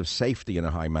sense of safety in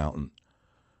a high mountain.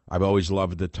 I've always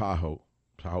loved the Tahoe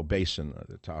Basin,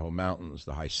 the Tahoe Mountains,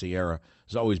 the High Sierra.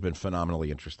 It's always been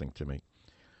phenomenally interesting to me.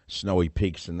 Snowy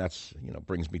peaks, and that's,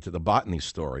 brings me to the botany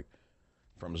story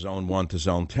from Zone 1 to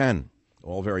Zone 10.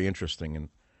 All very interesting in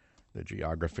the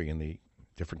geography and the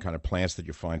different kind of plants that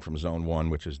you find from Zone 1,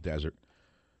 which is desert.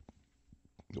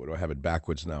 What do I have it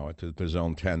backwards now? To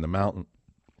Zone 10, the mountain,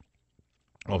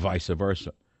 or vice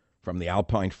versa, from the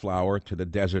alpine flower to the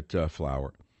desert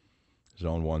flower,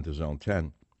 Zone 1 to Zone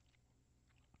 10.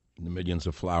 The millions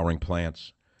of flowering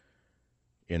plants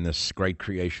in this great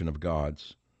creation of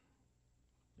God's.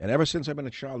 And ever since I've been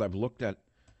a child, I've looked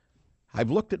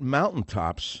at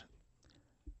mountaintops,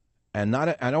 and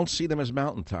I don't see them as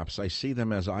mountaintops. I see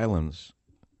them as islands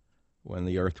when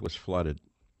the earth was flooded.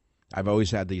 I've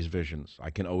always had these visions. I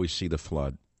can always see the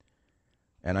flood.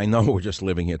 And I know we're just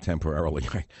living here temporarily.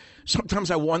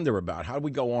 Sometimes I wonder about how do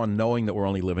we go on knowing that we're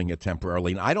only living here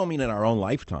temporarily. And I don't mean in our own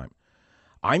lifetime.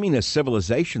 I mean as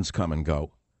civilizations come and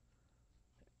go.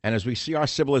 And as we see our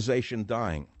civilization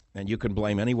dying, and you can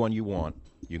blame anyone you want.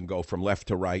 You can go from left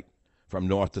to right, from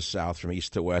north to south, from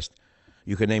east to west.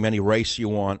 You can name any race you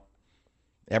want.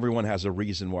 Everyone has a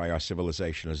reason why our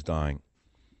civilization is dying.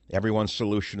 Everyone's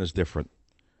solution is different.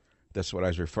 That's what I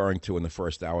was referring to in the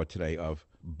first hour today of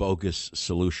bogus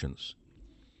solutions.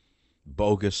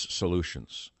 Bogus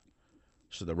solutions.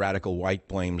 So the radical white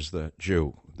blames the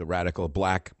Jew. The radical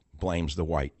black blames the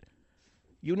white.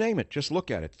 You name it. Just look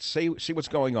at it. See what's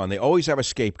going on. They always have a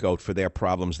scapegoat for their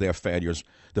problems, their failures,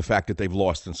 the fact that they've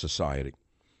lost in society.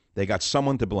 They got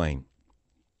someone to blame.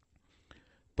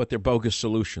 But they're bogus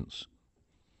solutions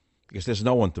because there's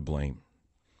no one to blame.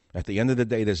 At the end of the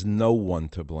day, there's no one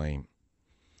to blame.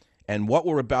 And what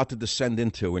we're about to descend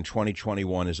into in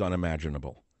 2021 is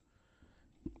unimaginable.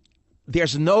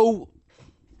 There's no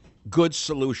good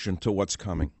solution to what's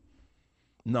coming.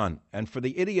 None. And for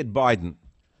the idiot Biden,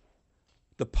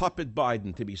 the puppet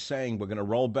Biden, to be saying we're going to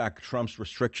roll back Trump's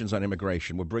restrictions on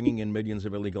immigration, we're bringing in millions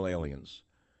of illegal aliens,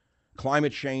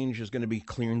 climate change is going to be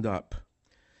cleaned up,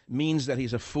 means that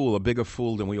he's a fool, a bigger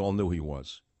fool than we all knew he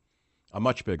was, a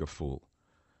much bigger fool.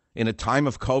 In a time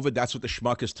of COVID, that's what the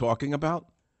schmuck is talking about?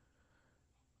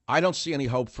 I don't see any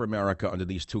hope for America under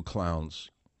these two clowns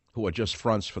who are just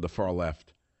fronts for the far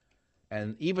left.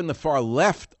 And even the far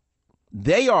left,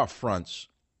 they are fronts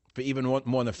for even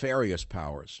more nefarious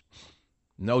powers.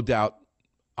 No doubt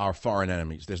our foreign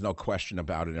enemies. There's no question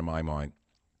about it in my mind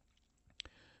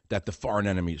that the foreign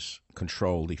enemies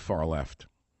control the far left.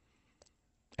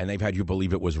 And they've had you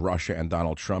believe it was Russia and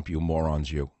Donald Trump, you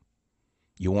morons, you.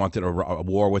 You wanted a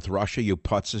war with Russia, you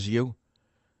putzes, you.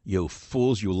 You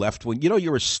fools, you left-wing. You know,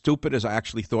 you're as stupid as I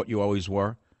actually thought you always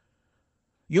were.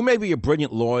 You may be a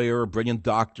brilliant lawyer, a brilliant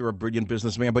doctor, a brilliant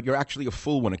businessman, but you're actually a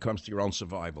fool when it comes to your own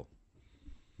survival.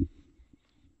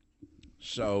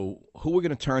 So who are we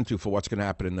going to turn to for what's going to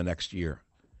happen in the next year?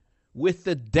 With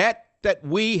the debt that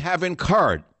we have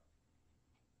incurred,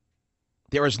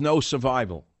 there is no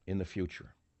survival in the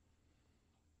future.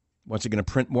 What's it going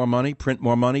to print more money, print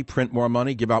more money, print more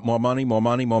money, give out more money, more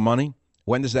money, more money?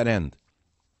 When does that end?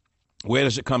 Where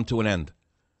does it come to an end?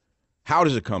 How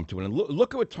does it come to an end?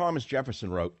 Look at what Thomas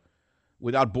Jefferson wrote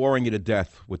without boring you to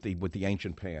death with the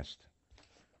ancient past.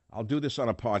 I'll do this on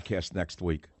a podcast next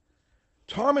week.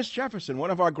 Thomas Jefferson,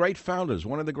 one of our great founders,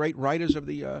 one of the great writers of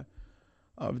the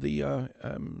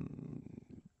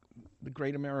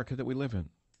great America that we live in.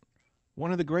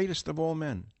 one of the greatest of all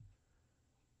men,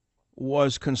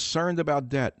 was concerned about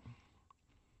debt,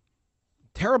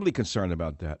 terribly concerned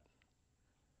about debt.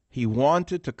 He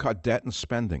wanted to cut debt and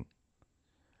spending.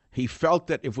 He felt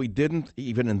that if we didn't,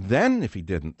 even and then if he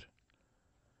didn't,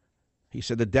 he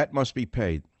said the debt must be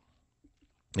paid.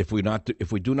 If we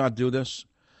do not do this,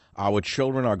 our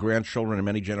children, our grandchildren, and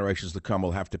many generations to come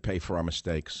will have to pay for our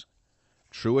mistakes.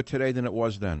 Truer today than it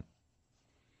was then.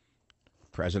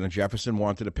 President Jefferson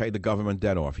wanted to pay the government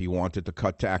debt off. He wanted to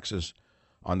cut taxes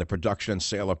on the production and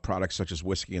sale of products such as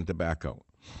whiskey and tobacco.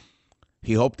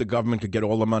 He hoped the government could get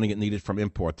all the money it needed from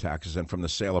import taxes and from the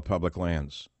sale of public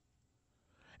lands.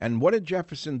 And what did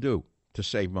Jefferson do to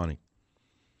save money?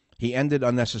 He ended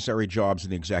unnecessary jobs in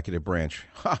the executive branch.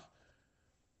 Ha!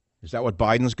 Is that what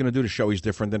Biden's going to do to show he's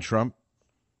different than Trump?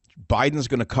 Biden's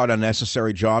going to cut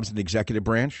unnecessary jobs in the executive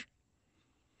branch?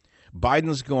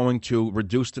 Biden's going to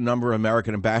reduce the number of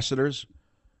American ambassadors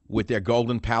with their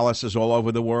golden palaces all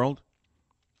over the world?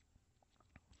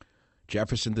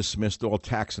 Jefferson dismissed all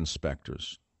tax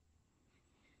inspectors.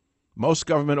 Most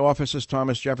government offices,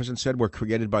 Thomas Jefferson said, were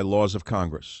created by laws of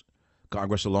Congress.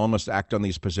 Congress alone must act on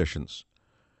these positions.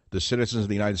 The citizens of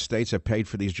the United States have paid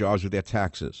for these jobs with their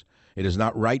taxes. It is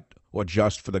not right or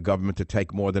just for the government to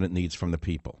take more than it needs from the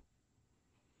people.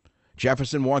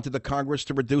 Jefferson wanted the Congress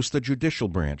to reduce the judicial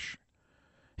branch.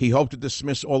 He hoped to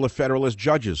dismiss all the Federalist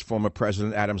judges former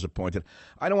President Adams appointed.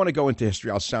 I don't want to go into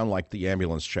history. I'll sound like the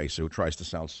ambulance chaser who tries to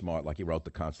sound smart like he wrote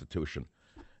the Constitution.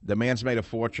 The man's made a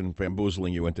fortune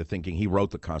bamboozling you into thinking he wrote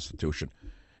the Constitution.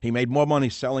 He made more money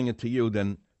selling it to you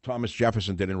than Thomas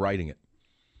Jefferson did in writing it.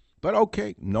 But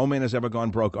okay, no man has ever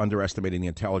gone broke underestimating the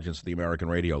intelligence of the American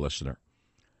radio listener.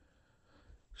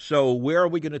 So where are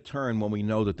we going to turn when we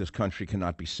know that this country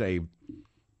cannot be saved,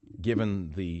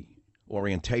 given the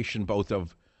orientation both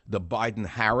of the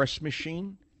Biden-Harris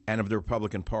machine and of the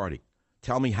Republican Party?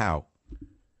 Tell me how.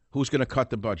 Who's going to cut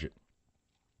the budget?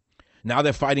 Now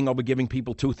they're fighting over giving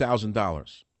people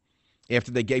 $2,000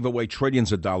 after they gave away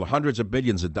trillions of dollars, hundreds of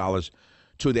billions of dollars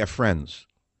to their friends.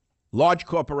 Large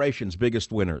corporations,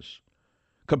 biggest winners.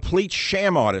 Complete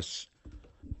sham artists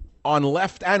on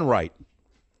left and right.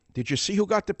 Did you see who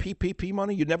got the PPP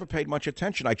money? You never paid much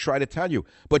attention. I tried to tell you,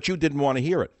 but you didn't want to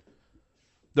hear it.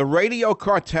 The radio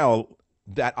cartel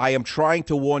that I am trying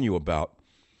to warn you about,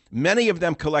 many of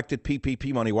them collected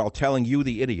PPP money while telling you,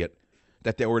 the idiot,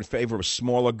 that they were in favor of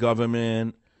smaller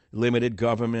government, limited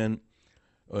government,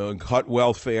 cut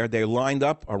welfare. They lined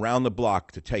up around the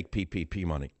block to take PPP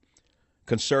money.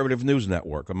 Conservative News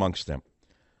Network amongst them.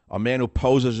 A man who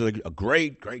poses as a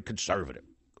great conservative.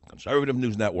 Conservative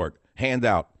News Network. Hand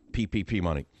out PPP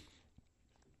money.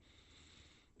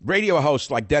 Radio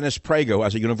hosts like Dennis Prager, who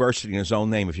has a university in his own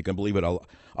name, if you can believe it, a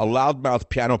loudmouth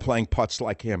piano-playing putz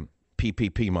like him,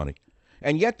 PPP money.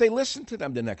 And yet they listen to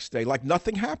them the next day like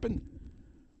nothing happened.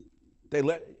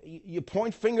 You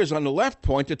point fingers on the left,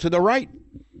 pointed to the right.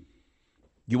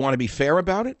 You want to be fair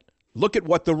about it? Look at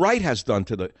what the right has done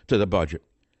to the budget.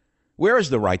 Where is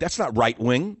the right? That's not right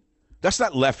wing. That's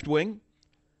not left wing.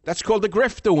 That's called the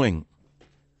grifter wing.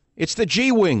 It's the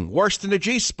G wing, worse than the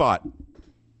G spot.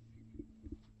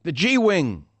 The G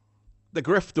wing, the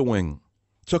grifter wing,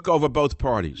 took over both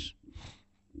parties.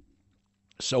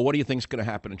 So what do you think is going to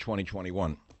happen in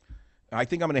 2021? I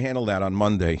think I'm going to handle that on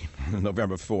Monday,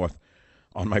 November 4th,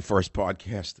 on my first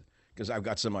podcast, because I've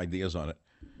got some ideas on it.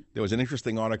 There was an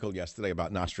interesting article yesterday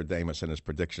about Nostradamus and his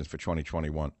predictions for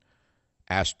 2021.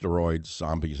 Asteroids,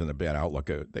 zombies, and a bad outlook.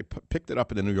 They picked it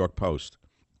up in the New York Post.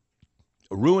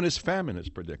 A ruinous famine is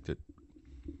predicted,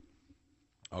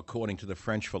 according to the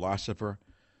French philosopher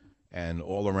and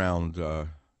all-around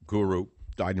guru,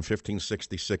 died in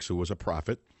 1566, who was a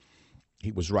prophet.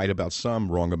 He was right about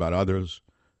some, wrong about others,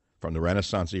 from the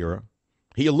Renaissance era.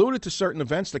 He alluded to certain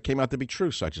events that came out to be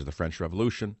true, such as the French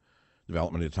Revolution,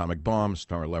 development of the atomic bomb,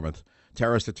 September 11th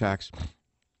terrorist attacks.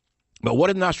 But what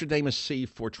did Nostradamus see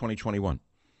for 2021?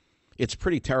 It's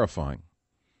pretty terrifying.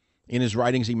 In his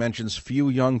writings, he mentions few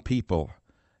young people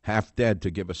half dead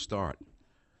to give a start.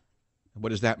 What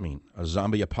does that mean? A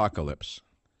zombie apocalypse.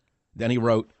 Then he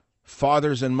wrote,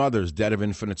 fathers and mothers dead of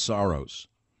infinite sorrows,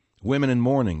 women in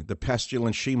mourning, the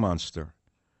pestilent she-monster,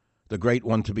 the great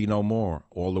one to be no more,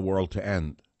 all the world to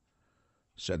end,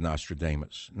 said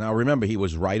Nostradamus. Now remember, he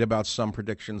was right about some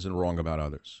predictions and wrong about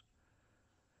others.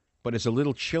 But it's a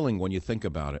little chilling when you think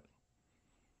about it.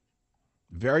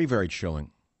 Very, very chilling.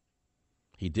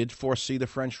 He did foresee the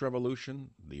French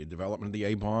Revolution, the development of the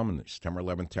A-bomb, and the September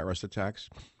 11th terrorist attacks.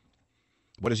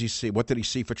 What does he see? What did he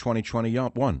see for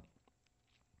 2021?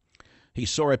 He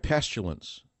saw a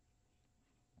pestilence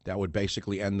that would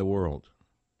basically end the world.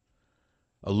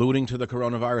 alluding to the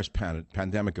coronavirus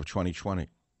pandemic of 2020.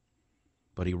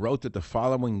 But he wrote that the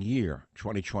following year,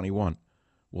 2021,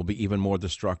 will be even more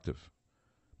destructive,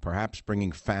 perhaps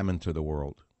bringing famine to the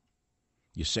world.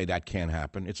 You say that can't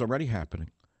happen. It's already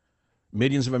happening.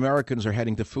 Millions of Americans are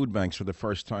heading to food banks for the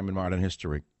first time in modern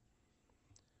history.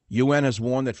 UN has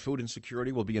warned that food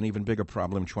insecurity will be an even bigger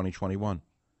problem in 2021.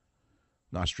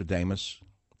 Nostradamus,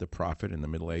 the prophet in the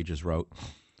Middle Ages, wrote,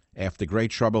 "After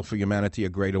great trouble for humanity, a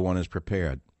greater one is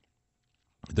prepared.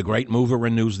 The great mover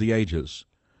renews the ages.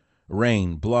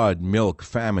 Rain, blood, milk,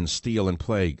 famine, steel, and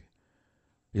plague.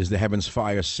 Is the heavens'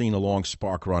 fire seen a long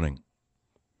spark running?"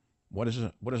 What is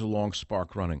a long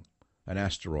spark running? An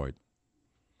asteroid.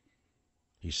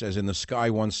 He says, in the sky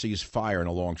one sees fire and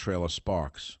a long trail of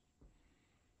sparks.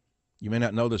 You may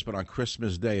not know this, but on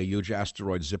Christmas Day, a huge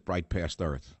asteroid zipped right past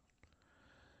Earth.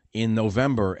 In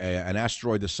November, an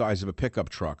asteroid the size of a pickup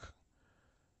truck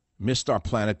missed our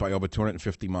planet by over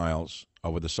 250 miles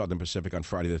over the southern Pacific on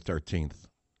Friday the 13th.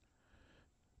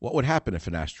 What would happen if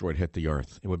an asteroid hit the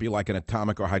Earth? It would be like an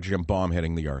atomic or hydrogen bomb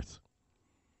hitting the Earth.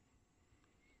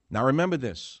 Now remember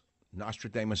this,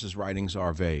 Nostradamus' writings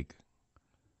are vague,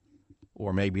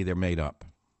 or maybe they're made up.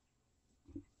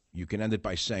 You can end it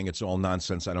by saying it's all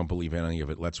nonsense, I don't believe in any of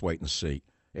it, let's wait and see.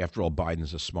 After all,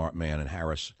 Biden's a smart man, and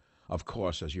Harris, of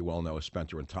course, as you well know, has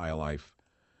spent her entire life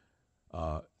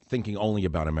thinking only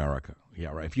about America.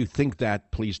 Yeah, right. If you think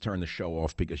that, please turn the show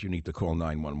off because you need to call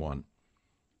 911.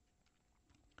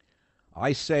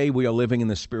 I say we are living in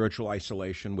the spiritual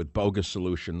isolation with bogus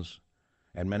solutions,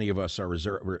 and many of us are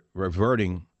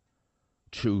reverting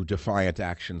to defiant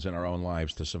actions in our own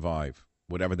lives to survive,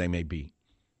 whatever they may be.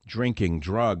 Drinking,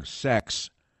 drugs, sex.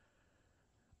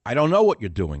 I don't know what you're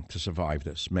doing to survive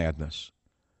this madness,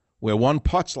 where one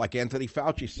putz like Anthony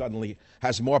Fauci suddenly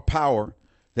has more power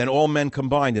than all men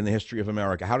combined in the history of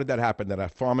America. How did that happen? That a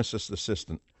pharmacist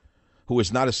assistant, who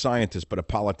is not a scientist but a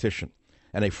politician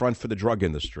and a front for the drug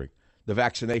industry, the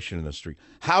vaccination industry.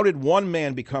 How did one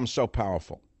man become so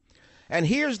powerful? And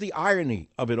here's the irony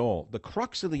of it all, the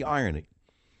crux of the irony,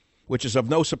 which is of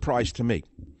no surprise to me,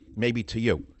 maybe to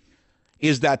you,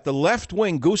 is that the left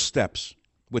wing goose steps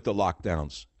with the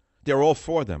lockdowns. They're all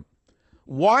for them.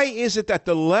 Why is it that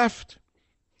the left,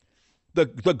 the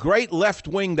great left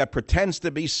wing that pretends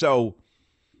to be so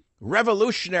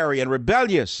revolutionary and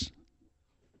rebellious,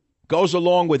 goes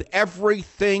along with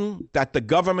everything that the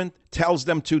government tells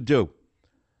them to do?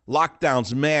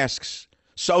 Lockdowns, masks,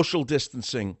 social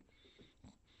distancing.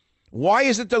 Why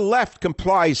is it the left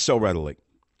complies so readily?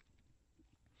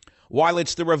 While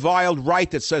it's the reviled right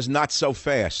that says not so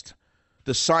fast.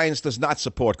 The science does not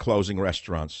support closing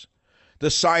restaurants.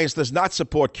 The science does not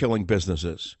support killing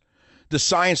businesses. The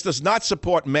science does not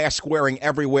support mask wearing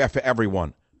everywhere for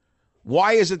everyone.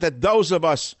 Why is it that those of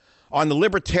us on the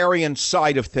libertarian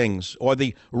side of things or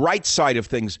the right side of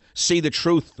things see the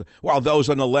truth, while those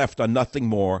on the left are nothing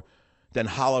more than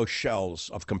hollow shells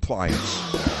of compliance?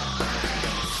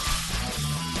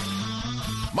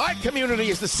 My community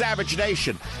is the Savage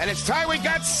Nation, and it's time we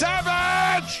got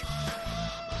savage!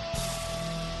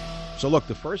 So look,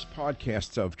 the first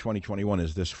podcast of 2021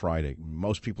 is this Friday.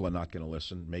 Most people are not going to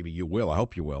listen. Maybe you will. I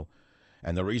hope you will.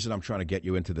 And the reason I'm trying to get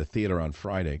you into the theater on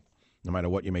Friday, no matter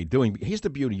what you may be doing, here's the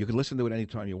beauty. You can listen to it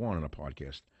anytime you want on a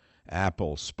podcast.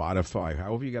 Apple, Spotify,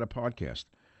 however you get a podcast.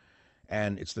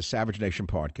 And it's the Savage Nation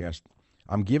podcast.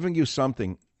 I'm giving you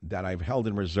something that I've held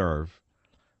in reserve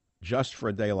just for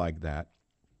a day like that.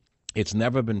 It's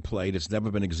never been played. It's never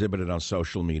been exhibited on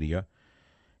social media.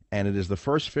 And it is the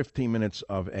first 15 minutes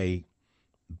of a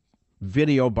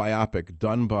video biopic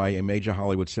done by a major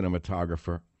Hollywood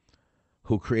cinematographer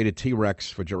who created T-Rex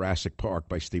for Jurassic Park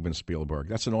by Steven Spielberg.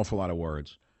 That's an awful lot of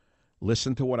words.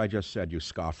 Listen to what I just said, you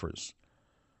scoffers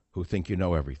who think you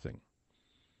know everything.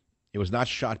 It was not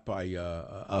shot by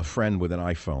a friend with an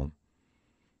iPhone,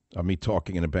 of me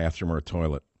talking in a bathroom or a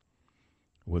toilet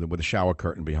with a shower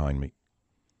curtain behind me.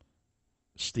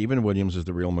 Stephen Williams is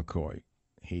the real McCoy.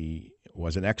 He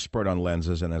was an expert on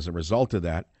lenses, and as a result of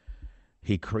that,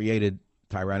 he created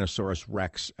Tyrannosaurus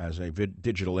Rex as a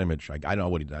digital image. I don't know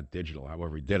what he did, not digital,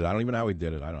 however he did it. I don't even know how he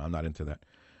did it. I'm not into that.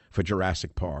 For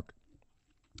Jurassic Park.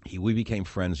 We became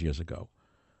friends years ago.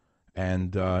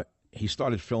 And he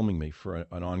started filming me for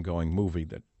an ongoing movie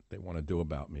that they want to do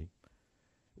about me.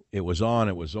 It was on,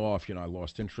 it was off. I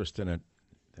lost interest in it.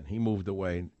 And he moved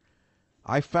away.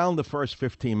 I found the first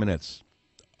 15 minutes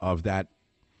of that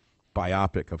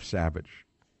biopic of Savage.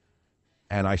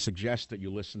 And I suggest that you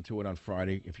listen to it on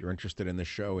Friday if you're interested in the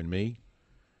show and me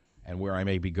and where I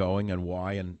may be going and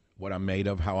why and what I'm made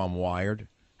of, how I'm wired,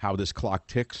 how this clock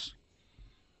ticks.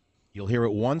 You'll hear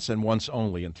it once and once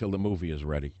only until the movie is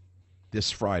ready. this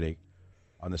Friday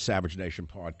on the Savage Nation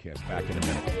podcast. Back in a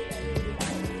minute.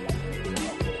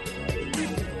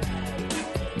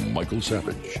 Michael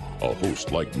Savage, a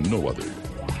host like no other.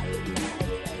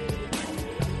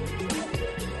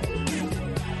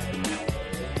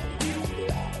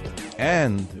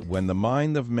 And when the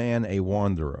mind of man a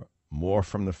wanderer, more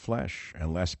from the flesh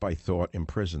and less by thought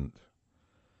imprisoned.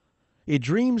 In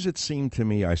dreams it seemed to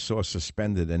me I saw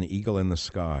suspended an eagle in the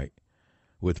sky,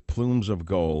 with plumes of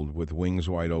gold, with wings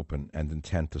wide open, and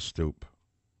intent to stoop.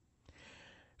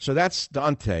 So that's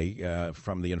Dante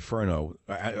from the Inferno.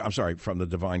 From the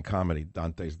Divine Comedy,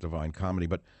 Dante's Divine Comedy.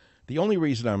 But the only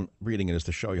reason I'm reading it is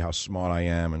to show you how smart I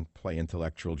am and play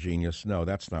intellectual genius. No,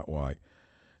 that's not why.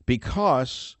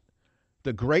 Because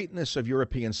the greatness of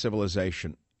European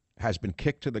civilization has been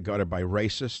kicked to the gutter by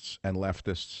racists and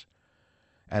leftists,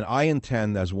 and I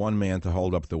intend as one man to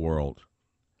hold up the world.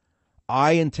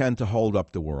 I intend to hold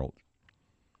up the world.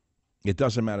 It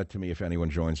doesn't matter to me if anyone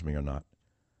joins me or not.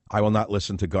 I will not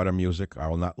listen to gutter music. I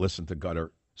will not listen to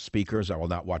gutter speakers. I will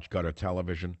not watch gutter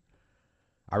television.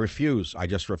 I refuse. I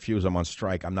just refuse. I'm on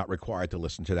strike. I'm not required to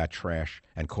listen to that trash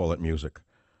and call it music.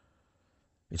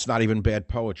 It's not even bad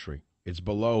poetry. It's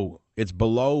below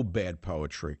bad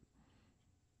poetry.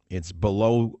 It's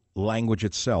below language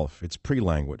itself. It's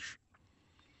pre-language.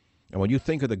 And when you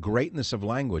think of the greatness of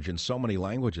language in so many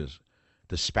languages,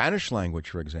 the Spanish language,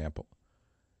 for example.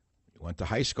 I went to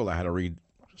high school, I had to read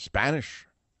Spanish.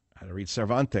 I had to read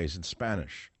Cervantes in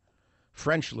Spanish.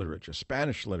 French literature,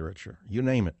 Spanish literature, you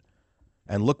name it.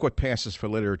 And look what passes for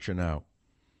literature now.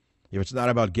 If it's not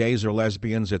about gays or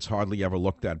lesbians, it's hardly ever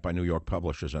looked at by New York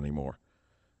publishers anymore.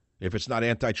 If it's not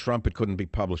anti-Trump, it couldn't be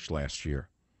published last year.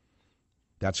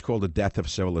 That's called the death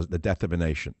of a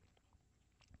nation.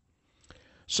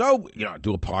 So,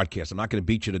 do a podcast. I'm not going to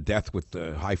beat you to death with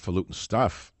highfalutin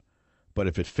stuff, but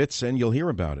if it fits in, you'll hear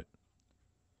about it.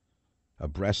 A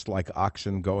breast like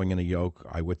oxen going in a yoke,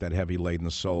 I with that heavy laden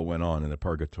soul went on in the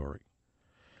purgatory.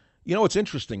 What's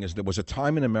interesting is there was a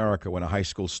time in America when a high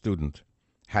school student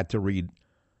had to read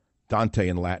Dante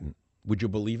in Latin. Would you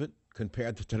believe it?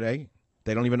 Compared to today,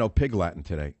 they don't even know Pig Latin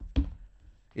today.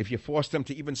 If you force them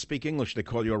to even speak English, they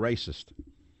call you a racist.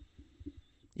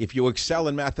 If you excel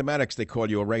in mathematics, they call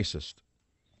you a racist.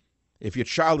 If your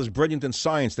child is brilliant in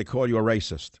science, they call you a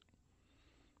racist.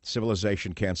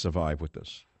 Civilization can't survive with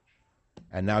this.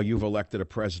 And now you've elected a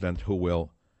president who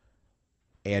will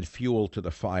add fuel to the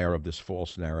fire of this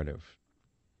false narrative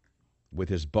with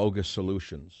his bogus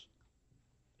solutions,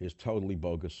 his totally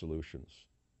bogus solutions.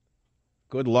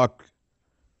 Good luck.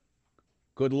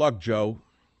 Good luck, Joe.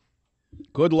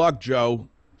 Good luck, Joe,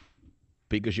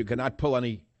 because you cannot pull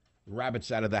any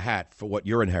rabbits out of the hat for what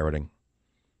you're inheriting.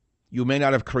 You may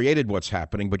not have created what's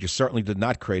happening, but you certainly did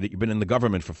not create it. You've been in the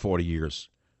government for 40 years.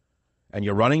 And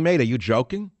your running mate, are you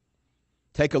joking?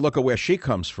 Take a look at where she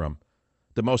comes from.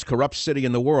 The most corrupt city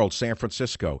in the world, San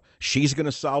Francisco. She's going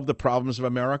to solve the problems of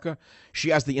America? She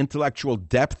has the intellectual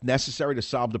depth necessary to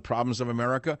solve the problems of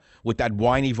America with that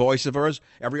whiny voice of hers?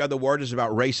 Every other word is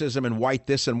about racism and white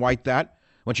this and white that.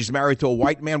 When she's married to a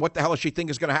white man, what the hell does she think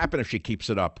is going to happen if she keeps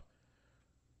it up?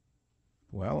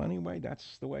 Well, anyway,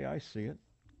 that's the way I see it.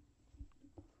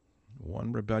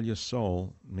 One rebellious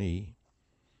soul, me.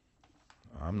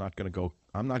 I'm not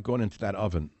going into that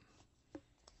oven.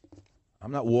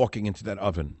 I'm not walking into that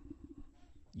oven.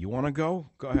 You want to go?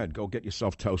 Go ahead. Go get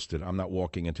yourself toasted. I'm not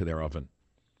walking into their oven.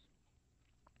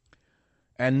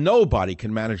 And nobody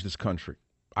can manage this country.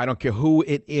 I don't care who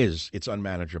it is. It's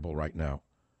unmanageable right now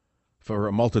for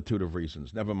a multitude of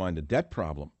reasons. Never mind the debt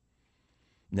problem.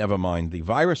 Never mind the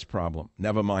virus problem.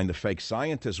 Never mind the fake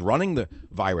scientists running the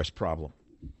virus problem.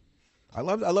 I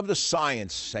love the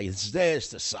science says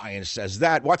this, the science says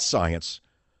that. What science?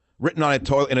 Written on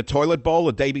in a toilet bowl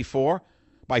the day before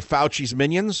by Fauci's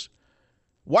minions?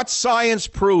 What science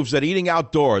proves that eating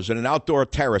outdoors in an outdoor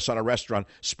terrace on a restaurant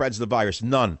spreads the virus?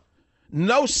 None.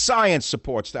 No science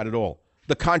supports that at all.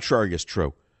 The contrary is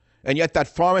true. And yet that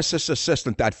pharmacist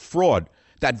assistant, that fraud,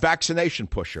 that vaccination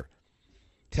pusher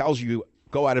tells you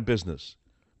go out of business.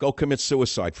 Go commit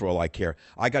suicide for all I care.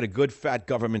 I got a good fat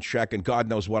government check, and God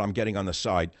knows what I'm getting on the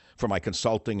side for my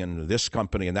consulting and this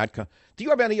company and that company. Do you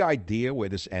have any idea where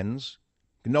this ends?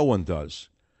 No one does.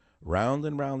 Round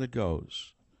and round it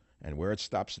goes. And where it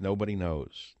stops, nobody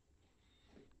knows.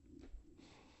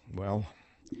 Well,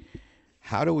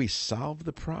 how do we solve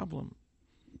the problem?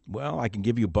 Well, I can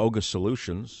give you bogus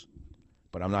solutions,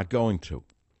 but I'm not going to.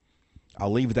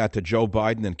 I'll leave that to Joe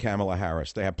Biden and Kamala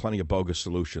Harris. They have plenty of bogus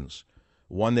solutions.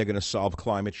 One, they're going to solve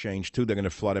climate change. Two, they're going to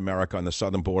flood America on the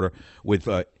southern border with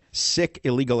sick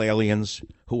illegal aliens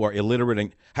who are illiterate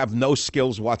and have no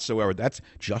skills whatsoever. That's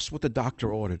just what the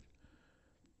doctor ordered.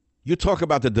 You talk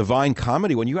about the divine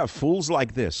comedy when you have fools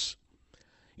like this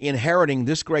inheriting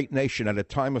this great nation at a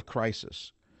time of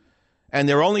crisis, and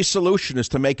their only solution is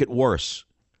to make it worse.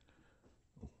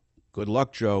 Good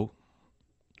luck, Joe.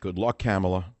 Good luck,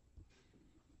 Kamala.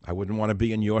 I wouldn't want to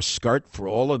be in your skirt for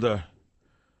all of the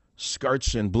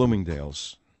skirts in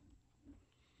Bloomingdale's.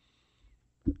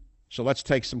 So let's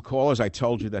take some callers. I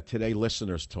told you that today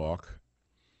listeners talk.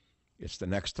 It's the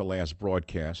next to last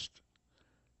broadcast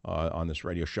on this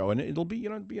radio show, and it'll be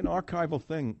be an archival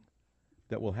thing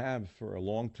that we'll have for a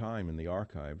long time in the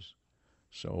archives.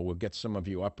 So we'll get some of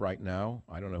you up right now.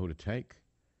 I don't know who to take.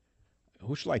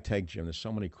 Who shall I take, Jim? There's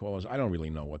so many callers. I don't really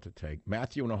know what to take.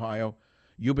 Matthew in Ohio,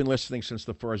 you've been listening since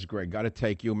the first grade. Got to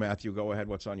take you, Matthew. Go ahead.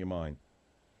 What's on your mind?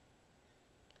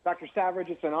 Dr. Savage,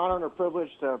 it's an honor and a privilege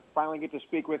to finally get to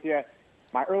speak with you.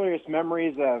 My earliest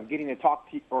memories of getting to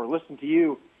talk to or listen to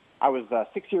you, I was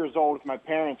 6 years old with my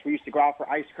parents. We used to go out for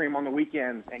ice cream on the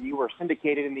weekends, and you were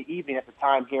syndicated in the evening at the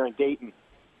time here in Dayton.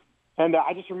 And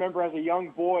I just remember as a young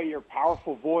boy, your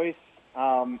powerful voice,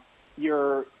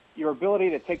 your ability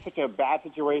to take such a bad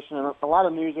situation, and a lot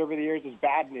of news over the years is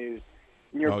bad news,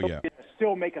 and your ability to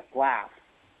still make us laugh.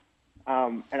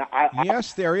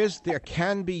 Yes, there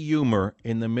can be humor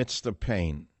in the midst of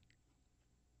pain.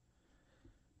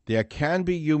 There can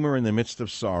be humor in the midst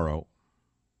of sorrow.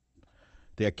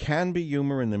 There can be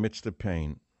humor in the midst of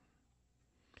pain.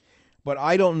 But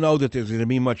I don't know that there's going to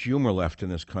be much humor left in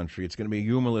this country. It's going to be a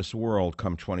humorless world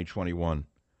come 2021.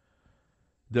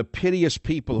 The piteous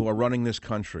people who are running this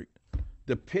country,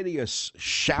 the piteous,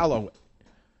 shallow,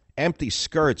 empty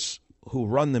skirts who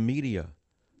run the media,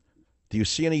 do you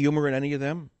see any humor in any of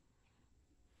them?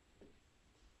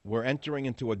 We're entering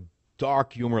into a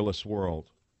dark, humorless world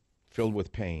filled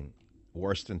with pain,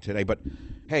 worse than today. But,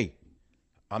 hey,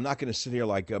 I'm not going to sit here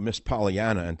like Miss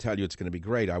Pollyanna and tell you it's going to be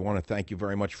great. I want to thank you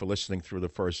very much for listening from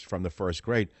the first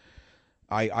grade.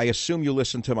 I assume you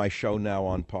listen to my show now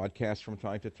on podcast from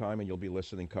time to time, and you'll be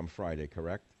listening come Friday,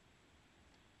 correct?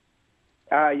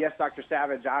 Yes, Dr.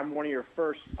 Savage. I'm one of your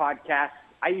first podcasts.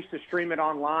 I used to stream it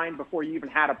online before you even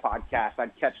had a podcast.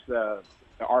 I'd catch the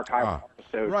archive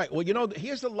episode. Right. Well,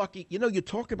 here's the lucky. You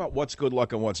talk about what's good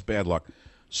luck and what's bad luck.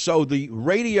 So the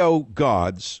radio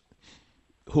gods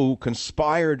who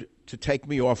conspired to take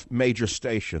me off major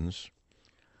stations,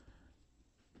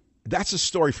 that's a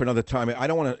story for another time. I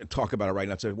don't want to talk about it right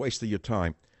now. It's a waste of your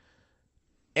time.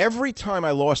 Every time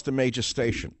I lost a major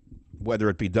station, whether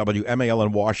it be WMAL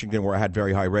in Washington, where I had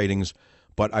very high ratings,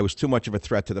 but I was too much of a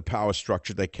threat to the power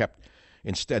structure, they kept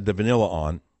instead the vanilla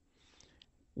on.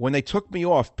 When they took me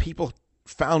off, people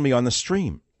found me on the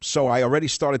stream. So I already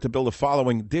started to build a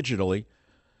following digitally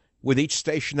with each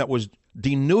station that was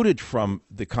denuded from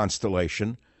the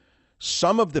constellation.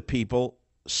 Some of the people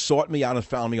sought me out and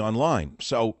found me online.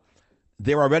 So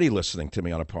they're already listening to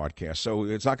me on a podcast. So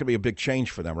it's not going to be a big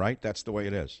change for them, right? That's the way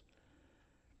it is.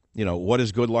 What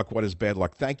is good luck? What is bad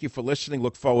luck? Thank you for listening.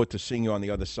 Look forward to seeing you on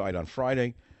the other side on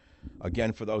Friday.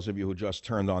 Again, for those of you who just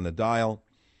turned on the dial,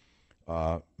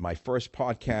 my first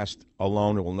podcast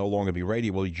alone, it will no longer be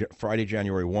radio. It will be Friday,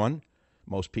 January 1.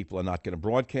 Most people are not going to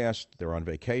broadcast. They're on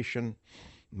vacation.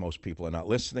 Most people are not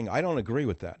listening. I don't agree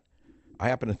with that. I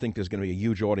happen to think there's going to be a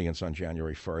huge audience on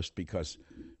January 1st because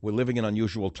we're living in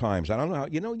unusual times. I don't know how,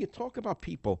 you talk about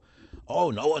people,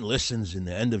 no one listens in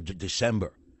the end of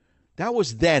December. That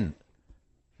was then.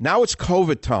 Now it's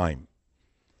COVID time.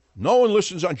 No one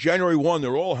listens on January 1.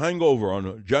 They're all hangover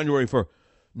on January 1st.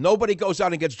 Nobody goes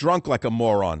out and gets drunk like a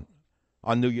moron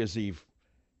on New Year's Eve.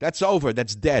 That's over.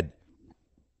 That's dead.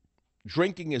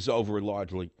 Drinking is over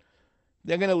largely.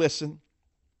 They're going to listen,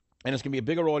 and it's going to be a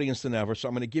bigger audience than ever. So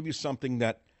I'm going to give you something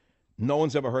that no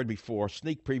one's ever heard before.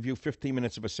 Sneak preview, 15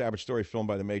 minutes of a Savage story filmed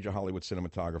by the major Hollywood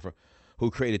cinematographer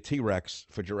who created T-Rex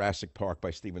for Jurassic Park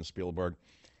by Steven Spielberg.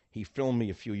 He filmed me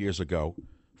a few years ago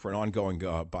for an ongoing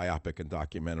biopic and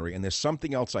documentary. And there's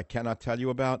something else I cannot tell you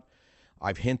about.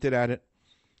 I've hinted at it.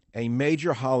 A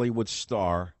major Hollywood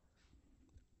star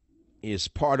is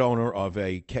part owner of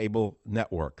a cable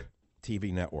network,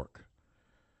 TV network.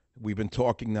 We've been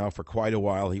talking now for quite a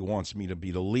while. He wants me to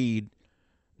be the lead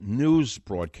news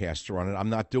broadcaster on it. I'm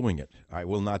not doing it. I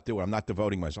will not do it. I'm not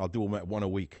devoting myself. I'll do one a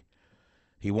week.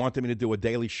 He wanted me to do a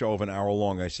daily show of an hour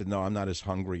long. I said, no, I'm not as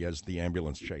hungry as the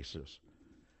ambulance chasers.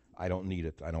 I don't need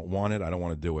it. I don't want it. I don't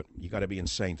want to do it. You got to be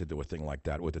insane to do a thing like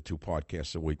that with the 2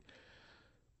 podcasts a week.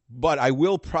 But I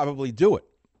will probably do it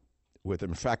with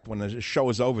him. In fact, when the show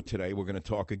is over today, we're going to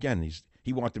talk again.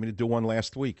 He wanted me to do one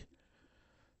last week.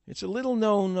 It's a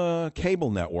little-known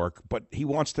cable network, but he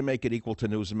wants to make it equal to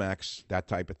Newsmax, that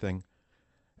type of thing.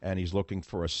 And he's looking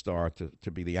for a star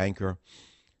to be the anchor.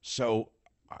 So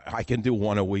I can do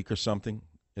one a week or something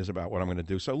is about what I'm going to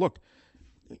do. So look,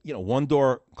 one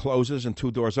door closes and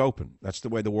two doors open. That's the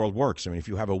way the world works. I mean, if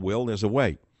you have a will, there's a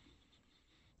way.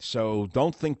 So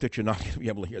don't think that you're not going to be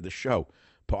able to hear the show.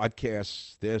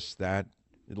 Podcasts, this, that,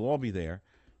 it'll all be there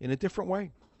in a different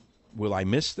way. Will I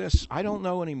miss this? I don't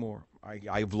know anymore.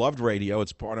 I've loved radio.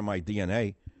 It's part of my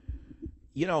DNA.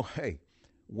 Hey,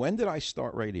 when did I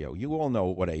start radio? You all know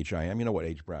what age I am. You know what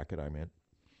age bracket I'm in.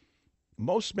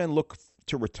 Most men look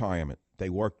to retirement. They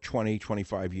work 20,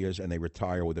 25 years, and they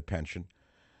retire with a pension.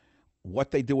 What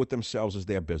they do with themselves is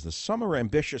their business. Some are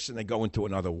ambitious, and they go into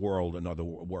another world, another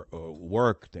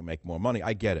work. They make more money.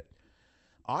 I get it.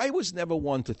 I was never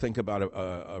one to think about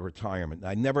a retirement.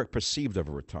 I never perceived of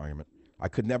a retirement. I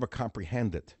could never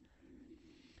comprehend it.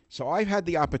 So I've had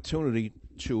the opportunity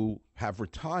to have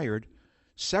retired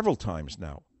several times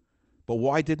now. But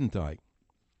why didn't I?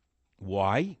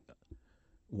 Why?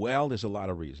 Well, there's a lot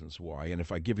of reasons why. And if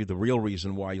I give you the real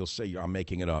reason why, you'll say I'm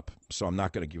making it up. So I'm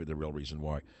not going to give you the real reason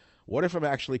why. What if I'm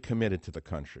actually committed to the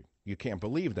country? You can't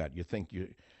believe that. You think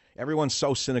everyone's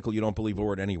so cynical you don't believe a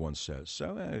word anyone says.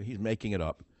 So he's making it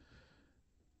up.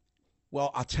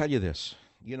 Well, I'll tell you this.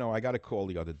 I got a call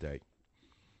the other day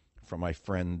from my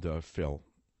friend Phil.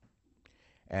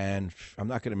 And I'm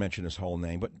not going to mention his whole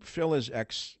name, but Phil is I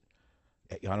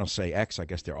don't say ex, I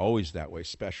guess they're always that way,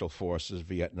 Special Forces,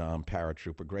 Vietnam,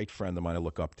 paratrooper, great friend of mine. I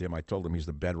look up to him. I told him he's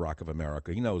the bedrock of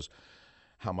America. He knows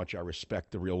how much I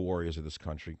respect the real warriors of this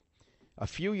country. A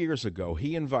few years ago,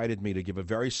 he invited me to give a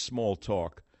very small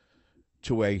talk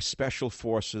to a Special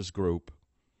Forces group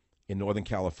in Northern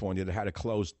California that had a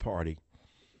closed party.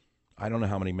 I don't know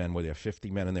how many men were there, 50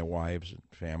 men and their wives and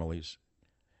families.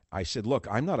 I said, look,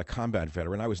 I'm not a combat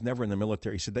veteran. I was never in the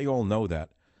military. He said, they all know that,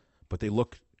 but they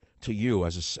look to you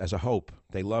as a hope.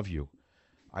 They love you.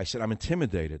 I said, I'm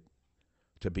intimidated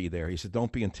to be there. He said,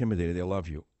 don't be intimidated. They love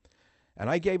you. And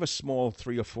I gave a small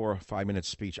 3 or 4 or 5 minute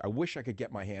speech. I wish I could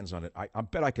get my hands on it. I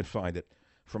bet I could find it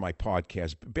for my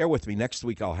podcast. Bear with me. Next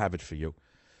week I'll have it for you.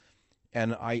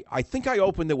 And I think I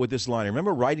opened it with this line. I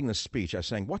remember writing the speech. I was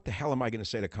saying, what the hell am I going to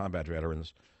say to combat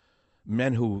veterans?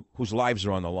 Men whose lives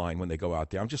are on the line when they go out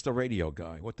there. I'm just a radio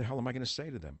guy. What the hell am I going to say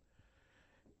to them?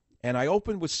 And I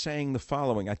opened with saying the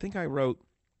following. I think I wrote,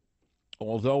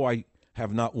 although I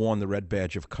have not worn the red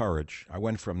badge of courage, I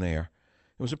went from there.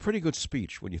 It was a pretty good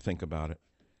speech when you think about it.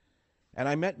 And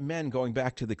I met men going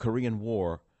back to the Korean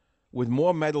War with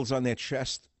more medals on their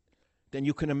chest than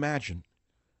you can imagine.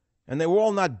 And they were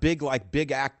all not big like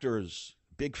big actors,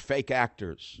 big fake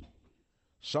actors.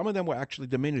 Some of them were actually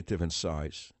diminutive in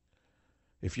size.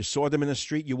 If you saw them in the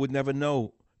street, you would never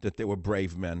know that they were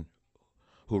brave men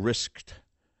who risked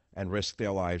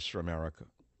their lives for America.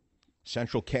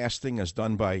 Central casting, as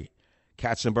done by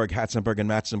Katzenberg, and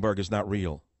Matzenberg, is not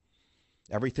real.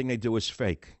 Everything they do is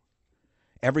fake.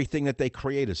 Everything that they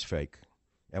create is fake.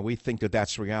 And we think that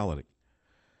that's reality.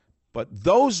 But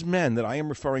those men that I am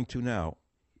referring to now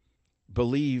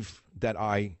believe that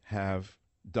I have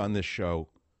done this show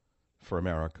for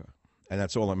America. And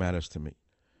that's all that matters to me.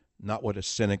 Not what the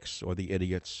cynics or the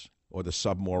idiots or the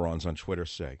submorons on Twitter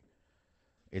say.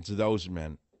 It's those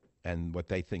men and what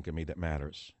they think of me that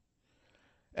matters.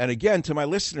 And again, to my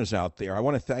listeners out there, I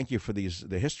want to thank you for the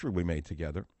history we made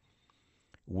together.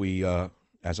 We,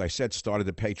 as I said, started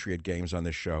the Patriot Games on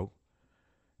this show,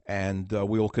 and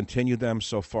we will continue them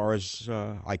so far as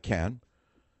I can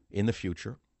in the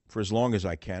future, for as long as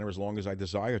I can or as long as I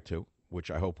desire to,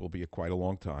 which I hope will be quite a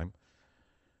long time.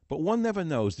 But one never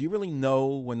knows. Do you really know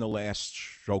when the last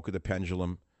stroke of the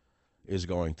pendulum is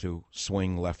going to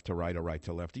swing left to right or right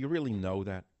to left? Do you really know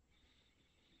that?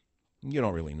 You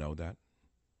don't really know that.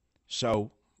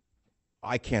 So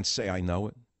I can't say I know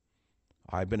it.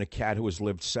 I've been a cat who has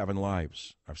lived 7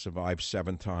 lives. I've survived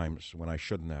 7 times when I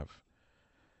shouldn't have.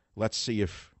 Let's see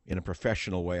if, in a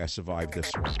professional way, I survived this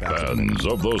one. Fans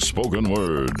of the spoken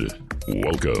word,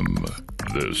 welcome.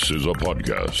 This is a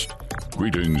podcast.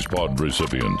 Greetings, pod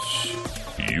recipients.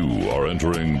 You are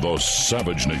entering the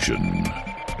Savage Nation.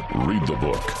 Read the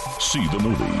book. See the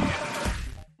movie.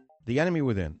 The Enemy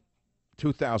Within,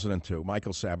 2002.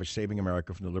 Michael Savage, Saving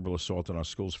America from the Liberal Assault on Our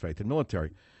Schools, Faith, and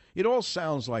Military. It all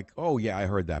sounds like, oh, yeah, I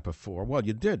heard that before. Well,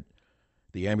 you did.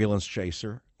 The ambulance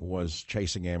chaser was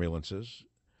chasing ambulances.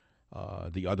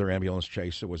 The other ambulance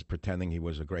chaser was pretending he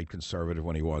was a great conservative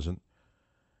when he wasn't.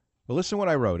 Well, listen to what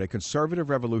I wrote. A conservative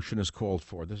revolution is called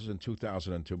for. This is in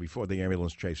 2002, before the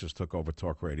ambulance chasers took over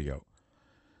talk radio.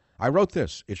 I wrote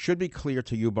this. It should be clear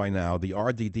to you by now, the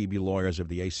RDDB lawyers of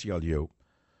the ACLU,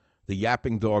 the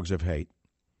yapping dogs of hate,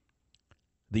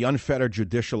 the unfettered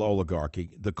judicial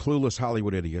oligarchy, the clueless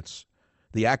Hollywood idiots,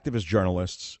 the activist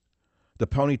journalists, the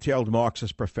ponytailed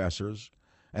Marxist professors,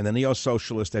 and the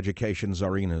neo-socialist education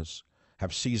czarinas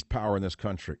have seized power in this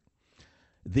country.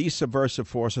 These subversive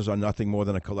forces are nothing more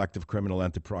than a collective criminal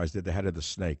enterprise. They're the head of the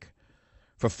snake.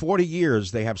 For 40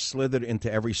 years, they have slithered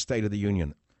into every state of the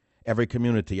union, every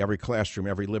community, every classroom,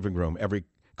 every living room, every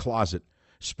closet,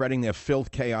 spreading their filth,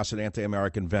 chaos, and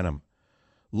anti-American venom.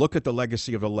 Look at the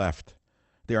legacy of the left.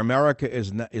 Their America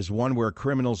is one where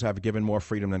criminals have given more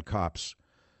freedom than cops,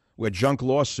 where junk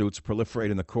lawsuits proliferate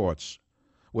in the courts,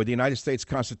 where the United States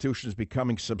Constitution is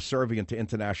becoming subservient to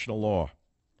international law,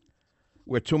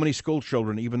 where too many school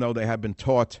children, even though they have been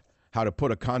taught how to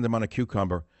put a condom on a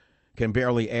cucumber, can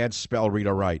barely add, spell, read,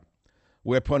 or write,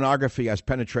 where pornography has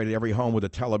penetrated every home with a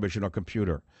television or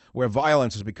computer, where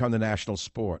violence has become the national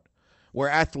sport, where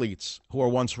athletes who were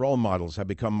once role models have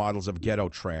become models of ghetto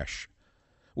trash,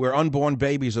 where unborn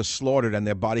babies are slaughtered and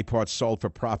their body parts sold for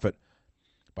profit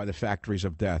by the factories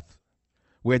of death,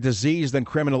 where diseased and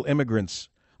criminal immigrants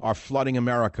are flooding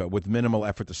America with minimal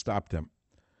effort to stop them,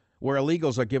 where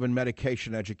illegals are given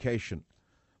medication education,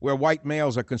 where white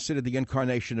males are considered the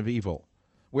incarnation of evil,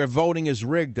 where voting is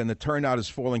rigged and the turnout is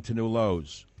falling to new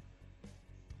lows.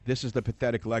 This is the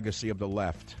pathetic legacy of the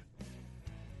left.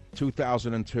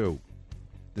 2002.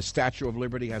 The Statue of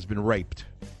Liberty has been raped.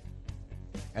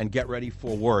 And get ready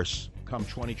for worse come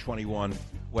 2021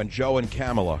 when Joe and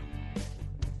Kamala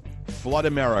flood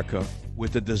America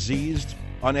with the diseased,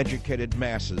 uneducated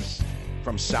masses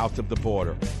from south of the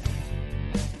border.